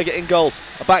Alan McGregor in goal,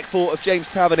 a back four of James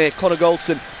Tavernier, Connor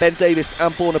Goldson, Ben Davis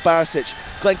and Borna Barisic.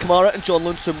 Glenn Kamara and John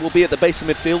Lundstrom will be at the base of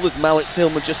midfield, with Malik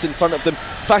Tillman just in front of them.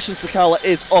 Fashion Sakala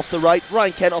is off the right,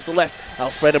 Ryan Kent off the left,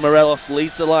 Alfredo Morelos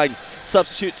leads the line.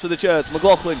 Substitutes for the Jers: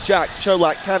 McLaughlin, Jack,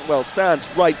 Cholak, Cantwell, Sands,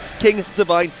 Wright, King,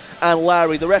 Devine and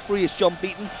Lowry. The referee is John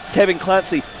Beaton. Kevin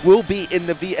Clancy will be in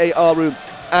the VAR room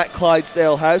at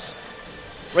Clydesdale House.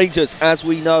 Rangers, as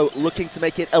we know, looking to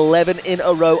make it 11 in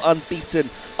a row unbeaten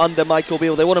under Michael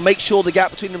Beale. They want to make sure the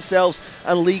gap between themselves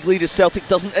and league leaders Celtic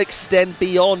doesn't extend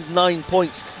beyond 9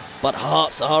 points. But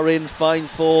Hearts are in fine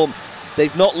form.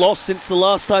 They've not lost since the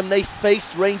last time they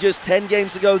faced Rangers 10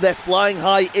 games ago. They're flying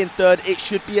high in third. It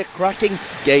should be a cracking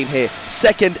game here.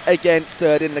 Second against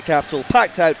third in the capital.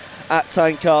 Packed out at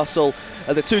Tynecastle.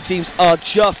 The two teams are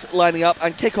just lining up,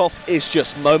 and kickoff is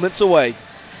just moments away.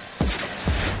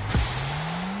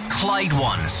 Clyde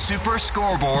One Super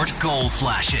Scoreboard Goal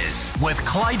Flashes with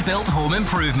Clyde Built Home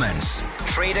Improvements.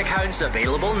 Trade accounts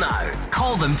available now.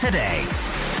 Call them today.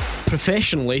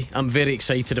 Professionally, I'm very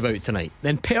excited about tonight.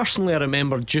 Then personally, I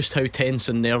remember just how tense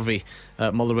and nervy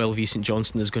Motherwell v St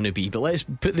Johnstone is going to be. But let's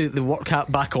put the work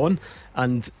hat back on,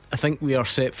 and I think we are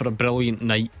set for a brilliant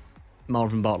night.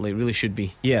 Marvin Bartley, really should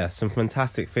be. Yeah, some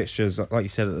fantastic fixtures, like you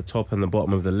said, at the top and the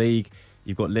bottom of the league.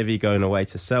 You've got Livy going away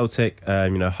to Celtic.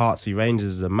 Hearts v Rangers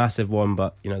is a massive one,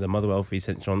 but the Motherwell v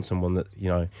St Johnstone one that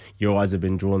your eyes have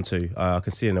been drawn to. I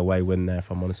can see an away win there,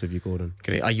 if I'm honest with you, Gordon.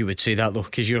 Great. You would say that though,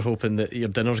 because you're hoping that your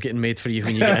dinner's getting made for you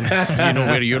when you get in. You know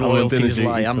where your loyalties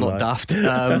lie. I'm not daft.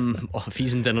 If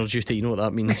he's in dinner duty, you know what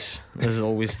that means. There's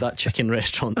always that chicken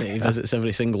restaurant that he visits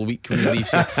every single week when he leaves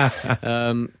here.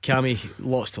 Cammy,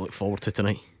 lots to look forward to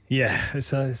tonight. Yeah,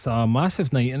 it's a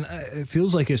massive night, and it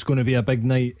feels like it's going to be a big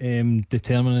night,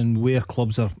 determining where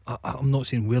clubs are. I'm not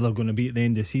saying where they're going to be at the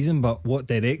end of the season, but what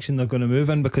direction they're going to move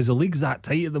in, because the league's that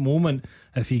tight at the moment.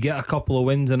 If you get a couple of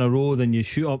wins in a row, then you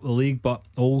shoot up the league, but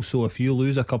also if you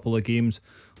lose a couple of games,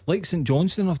 like St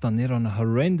Johnstone have done, they're on a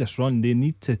horrendous run. They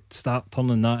need to start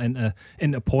turning that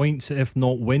into points, if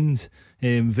not wins,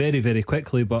 very, very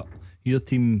quickly. But your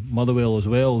team, Motherwell as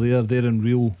well, they're in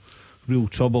real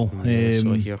trouble.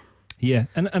 Yeah,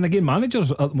 and again,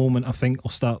 managers at the moment, I think,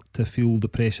 will start to feel the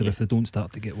pressure if they don't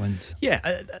start to get wins. Yeah,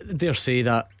 I dare say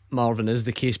that, Marvin, is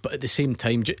the case, but at the same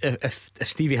time, if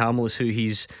Stevie Hamill is who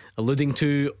he's alluding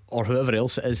to, or whoever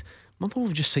else it is, Motherwell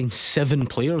have just signed 7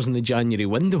 players in the January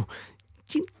window.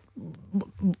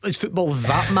 Is football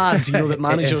that mad? That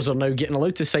managers are now getting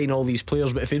allowed to sign all these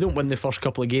players, but if they don't win the first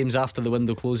couple of games after the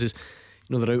window closes,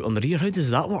 they're out on the rear. How does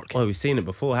that work? Well, we've seen it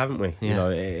before, haven't we? Yeah.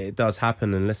 It does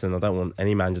happen. And listen, I don't want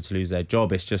any manager to lose their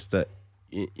job. It's just that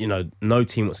no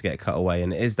team wants to get cut away,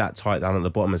 and it is that tight down at the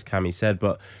bottom, as Cammy said.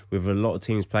 But with a lot of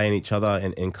teams playing each other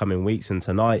in coming weeks and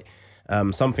tonight,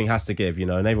 something has to give.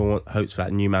 And everyone hopes for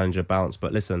that new manager bounce.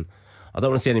 But listen, I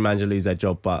don't want to see any manager lose their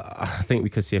job, but I think we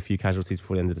could see a few casualties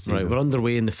before the end of the season. Right, we're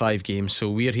underway in the 5 games, so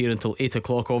we're here until 8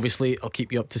 o'clock. Obviously, I'll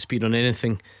keep you up to speed on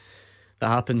anything that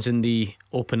happens in the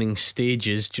opening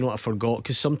stages. Do you know what I forgot?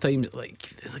 Because sometimes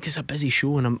like it's a busy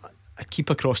show, and I keep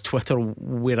across Twitter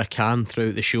where I can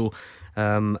throughout the show,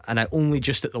 and I only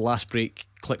just at the last break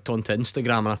clicked onto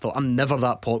Instagram, and I thought, I'm never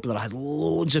that popular. I had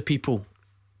loads of people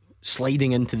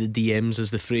sliding into the DMs,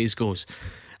 as the phrase goes,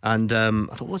 and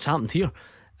I thought, what's happened here?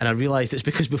 And I realised it's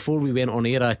because before we went on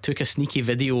air, I took a sneaky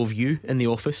video of you in the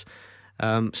office.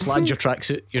 Slagged your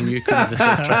tracksuit, your new kind of the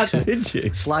tracksuit. Did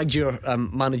you? Slagged your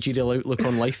managerial outlook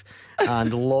on life,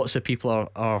 and lots of people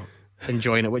are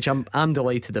enjoying it, which I'm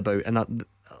delighted about. And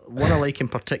one I like in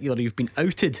particular, you've been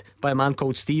outed by a man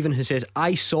called Stephen, who says,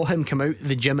 I saw him come out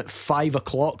the gym at 5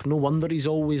 o'clock. No wonder he's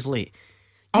always late.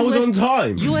 I was on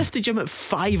time. You left the gym at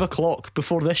 5 o'clock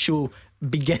before this show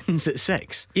begins at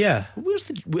 6. Yeah. How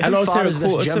I was far here is at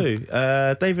this quarter gym?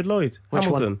 2. David Lloyd, Which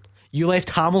Hamilton. one? You left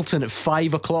Hamilton at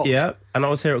 5 o'clock. Yeah, and I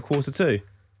was here at quarter 2.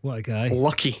 What a guy.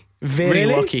 Lucky. Very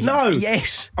really? lucky. No.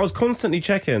 Yes. I was constantly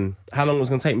checking how long it was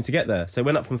going to take me to get there. So it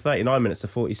went up from 39 minutes to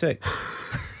 46.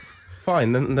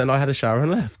 fine. Then I had a shower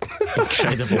and left.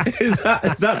 Incredible. Is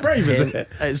that brave, is it?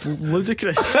 It's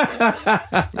ludicrous.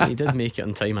 Yeah, he did make it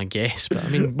on time, I guess. But I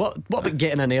mean, what about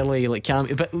getting in early, like Cam?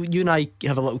 But you and I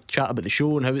have a little chat about the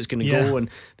show and how it's going to go and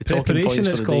the talking points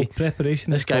for the day.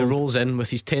 Preparation. This guy rolls in with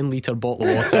his 10-litre bottle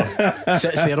of water,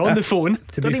 sits there on the phone,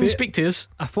 doesn't even speak to us.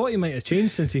 I thought he might have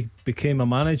changed since he became a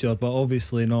manager, but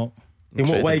obviously not. In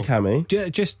what way, Cammy?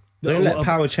 Just don't let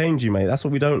power change you, mate. That's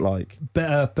what we don't like. Bit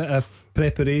of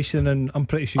preparation, and I'm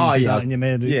pretty sure you do that in your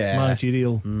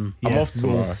managerial. I'm off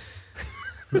tomorrow.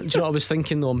 Do you know what I was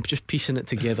thinking though? I'm just piecing it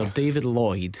together. David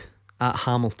Lloyd at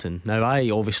Hamilton. Now, I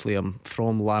obviously am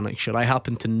from Lanarkshire. I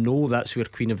happen to know that's where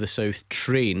Queen of the South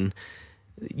train.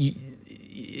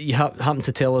 You happen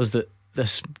to tell us that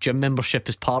this gym membership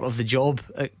is part of the job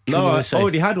at Queen No, of I the South.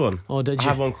 already had one. Oh, did you?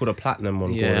 I have one called a platinum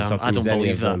one. Yeah, I don't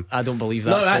believe that. I don't believe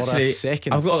that No, for actually, a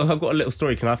second. I've got a little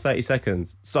story. Can I have 30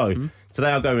 seconds? So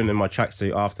today I'll go in my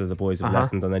tracksuit after the boys have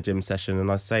left and done their gym session,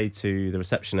 and I say to the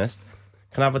receptionist,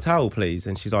 "Can I have a towel, please?"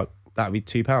 And she's like, "That'd be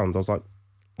 £2." I was like,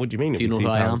 "What do you mean? Do you know £2? who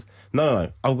I am?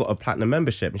 No. I've got a platinum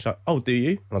membership." And she's like, "Oh, do you?"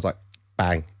 And I was like,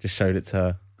 "Bang!" Just showed it to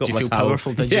her. Got Did my you feel towel.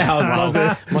 powerful? Did you? Yeah,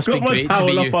 Wow. Must be got my great to towel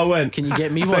be up, you. I went. Can you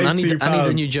get me Saved one? I need a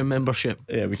 £2. new gym membership.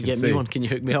 Yeah, we can can get see. me one. Can you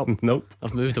hook me up? Nope.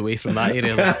 I've moved away from that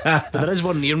area though. But there is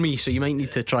one near me, so you might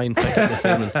need to try and pick up the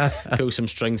phone and pull some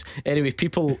strings. Anyway,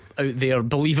 people out there,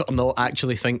 believe it or not,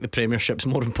 actually think the Premiership's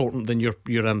more important than your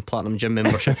platinum gym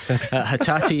membership.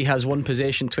 Hatate has one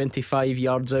possession, 25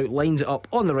 yards out, lines it up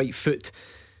on the right foot,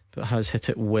 but has hit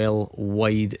it well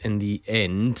wide in the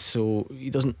end. So he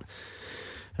doesn't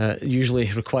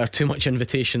usually require too much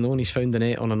invitation though, and he's found the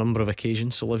net on a number of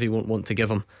occasions, so Livy won't want to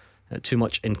give him too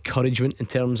much encouragement. In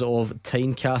terms of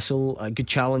Tynecastle, a good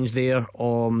challenge there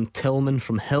on Tillman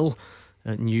from Hill,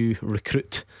 a new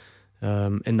recruit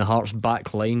in the Hearts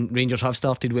back line. Rangers have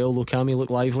started well though, Cammy, look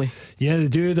lively. Yeah, they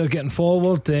do. They're getting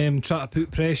forward, trying to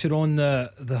put pressure on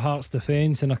the Hearts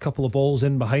defence, and a couple of balls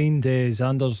in behind.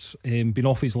 Xander's been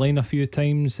off his line a few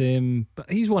times, but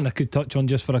he's one I could touch on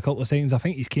just for a couple of seconds. I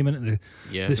think he's came into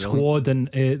the squad and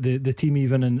the team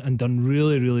even and done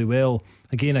really, really well.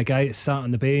 Again, a guy that sat on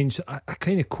the bench. I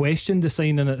kind of questioned the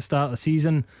signing at the start of the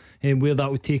season where that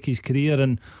would take his career,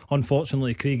 and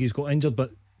unfortunately Craigie's got injured,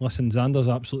 but listen, Xander's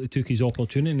absolutely took his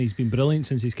opportunity and he's been brilliant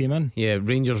since he's came in. Yeah,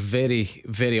 Rangers very,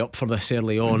 very up for this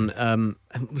early on. And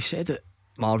we said it,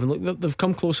 Marvin, look, they've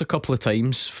come close a couple of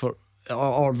times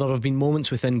or there have been moments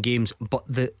within games, but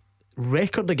the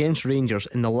record against Rangers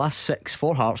in the last 6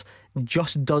 for Hearts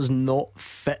just does not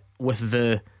fit with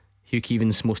the Hugh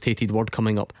Keevins' most hated word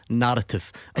coming up,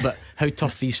 narrative about how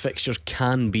tough these fixtures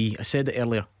can be. I said it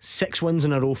earlier, 6 wins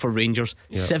in a row for Rangers,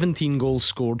 17 goals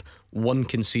scored, 1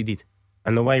 conceded.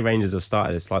 And the way Rangers have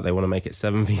started, it's like they want to make it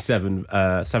 7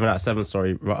 out of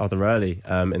 7, rather early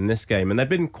in this game. And they've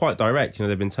been quite direct.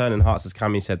 They've been turning Hearts, as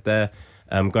Cammy said there,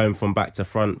 going from back to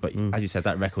front. But as you said,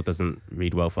 that record doesn't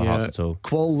read well for Hearts at all.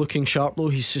 Qual looking sharp though.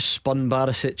 He's just spun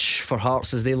Barisic for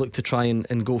Hearts as they look to try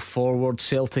and go forward.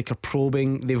 Celtic are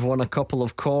probing. They've won a couple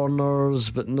of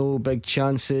corners, but no big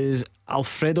chances.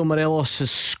 Alfredo Morelos has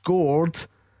scored.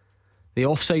 The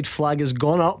offside flag has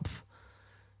gone up.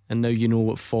 And now you know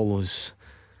what follows.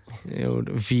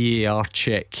 VAR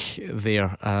check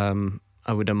there,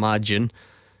 I would imagine.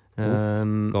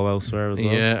 Go elsewhere as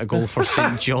well. Yeah, a goal for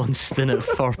St Johnstone at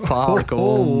Fir Park.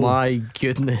 Oh my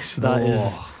goodness, that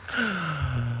is.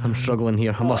 I'm struggling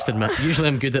here, I must admit. Usually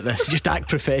I'm good at this. Just act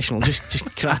professional. Just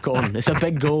crack on. It's a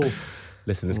big goal.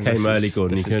 Listen, this came early,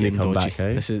 Gordon. You can only come back,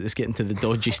 eh? It's getting to the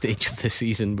dodgy stage of the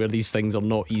season where these things are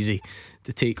not easy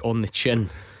to take on the chin.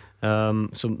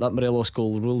 So that Morelos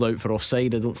goal ruled out for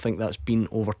offside. I don't think that's been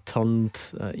overturned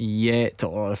yet,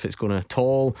 or if it's going to at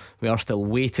all. We are still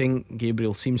waiting.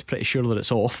 Gabriel seems pretty sure that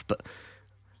it's off, but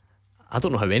I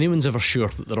don't know how anyone's ever sure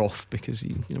that they're off, because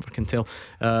you never can tell.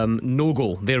 No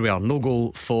goal. There we are. No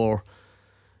goal for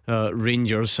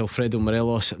Rangers. Alfredo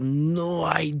Morelos. No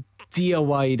idea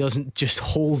why he doesn't just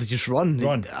hold, just run.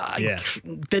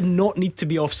 Did not need to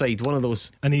be offside. One of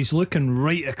those. And he's looking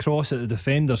right across at the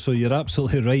defender, so you're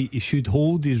absolutely right. He should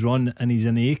hold his run, and he's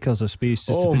in acres of space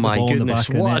just to put the ball in the back of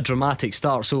the net. What a dramatic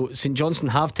start. So St Johnstone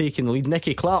have taken the lead.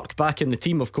 Nicky Clark back in the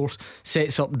team, of course,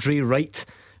 sets up Dre Wright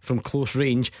from close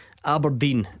range.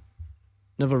 Aberdeen,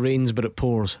 never rains but it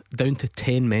pours, down to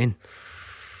 10 men,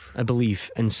 I believe,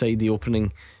 inside the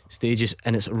opening stages,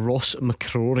 and it's Ross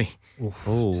McCrory.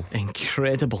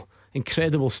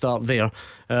 Incredible start there.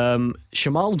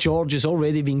 Shamal George is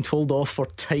already being told off for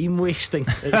time wasting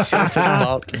at Celtic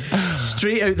Park.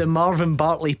 Straight out the Marvin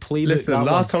Bartley playbook. Listen,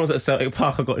 last time I was at Celtic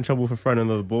Park, I got in trouble for throwing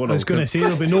another ball. I was going to say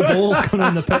there'll be no balls going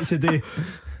on the pitch today.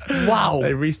 Wow,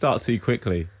 they restart too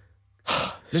quickly.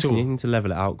 Listen, you need to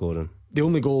level it out, Gordon. The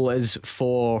only goal is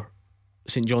for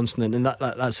St Johnstone, and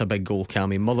that's a big goal,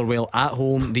 Cammy. Motherwell at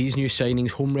home, these new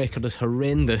signings, home record is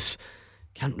horrendous.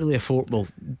 Can't really afford, well,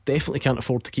 definitely can't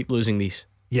afford to keep losing these.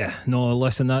 Yeah, no,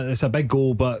 listen, it's a big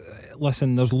goal, but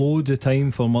listen, there's loads of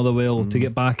time for Motherwell to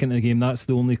get back into the game. That's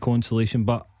the only consolation,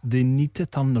 but they need to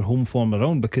turn their home form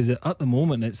around, because at the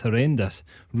moment it's horrendous,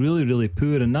 really, really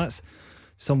poor, and that's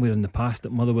somewhere in the past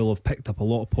that Motherwell have picked up a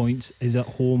lot of points is at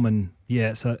home, and yeah,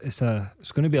 it's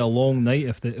going to be a long night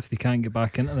if they can't get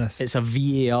back into this. It's a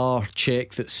VAR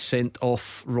check that's sent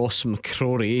off Ross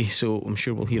McCrory, so I'm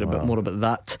sure we'll hear a bit more about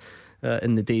that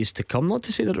in the days to come. Not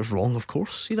to say that it's wrong, of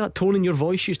course. See that tone in your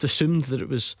voice? You just assumed that it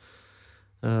was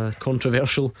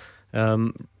controversial.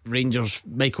 Rangers,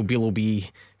 Michael Beale will be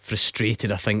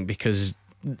frustrated, I think, because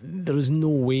there is no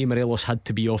way Morelos had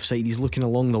to be offside. He's looking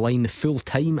along the line the full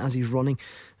time as he's running,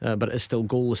 but it is still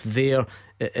goalless there.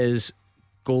 It is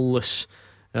goalless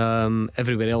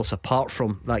everywhere else apart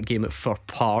from that game at Fir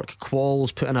Park.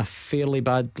 Qualls put in a fairly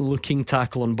bad looking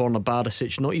tackle on Borna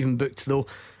Barisic, not even booked though.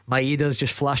 Maeda's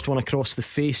just flashed one across the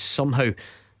face, somehow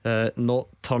not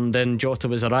turned in. Jota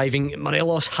was arriving.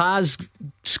 Morelos has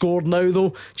scored now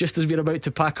though, just as we're about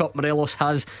to pack up. Morelos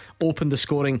has opened the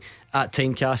scoring at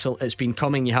Tynecastle. It's been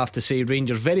coming, you have to say.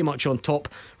 Rangers very much on top.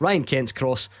 Ryan Kent's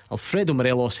cross, Alfredo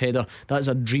Morelos header. That's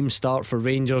a dream start for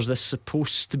Rangers. This is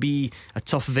supposed to be a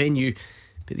tough venue,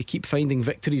 but they keep finding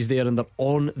victories there, and they're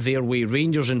on their way.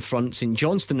 Rangers in front, St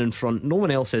Johnstone in front, no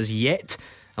one else is yet.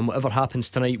 And whatever happens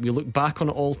tonight, we look back on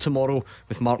it all tomorrow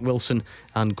with Mark Wilson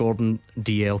and Gordon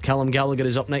DL. Callum Gallagher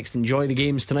is up next. Enjoy the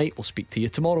games tonight. We'll speak to you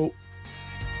tomorrow.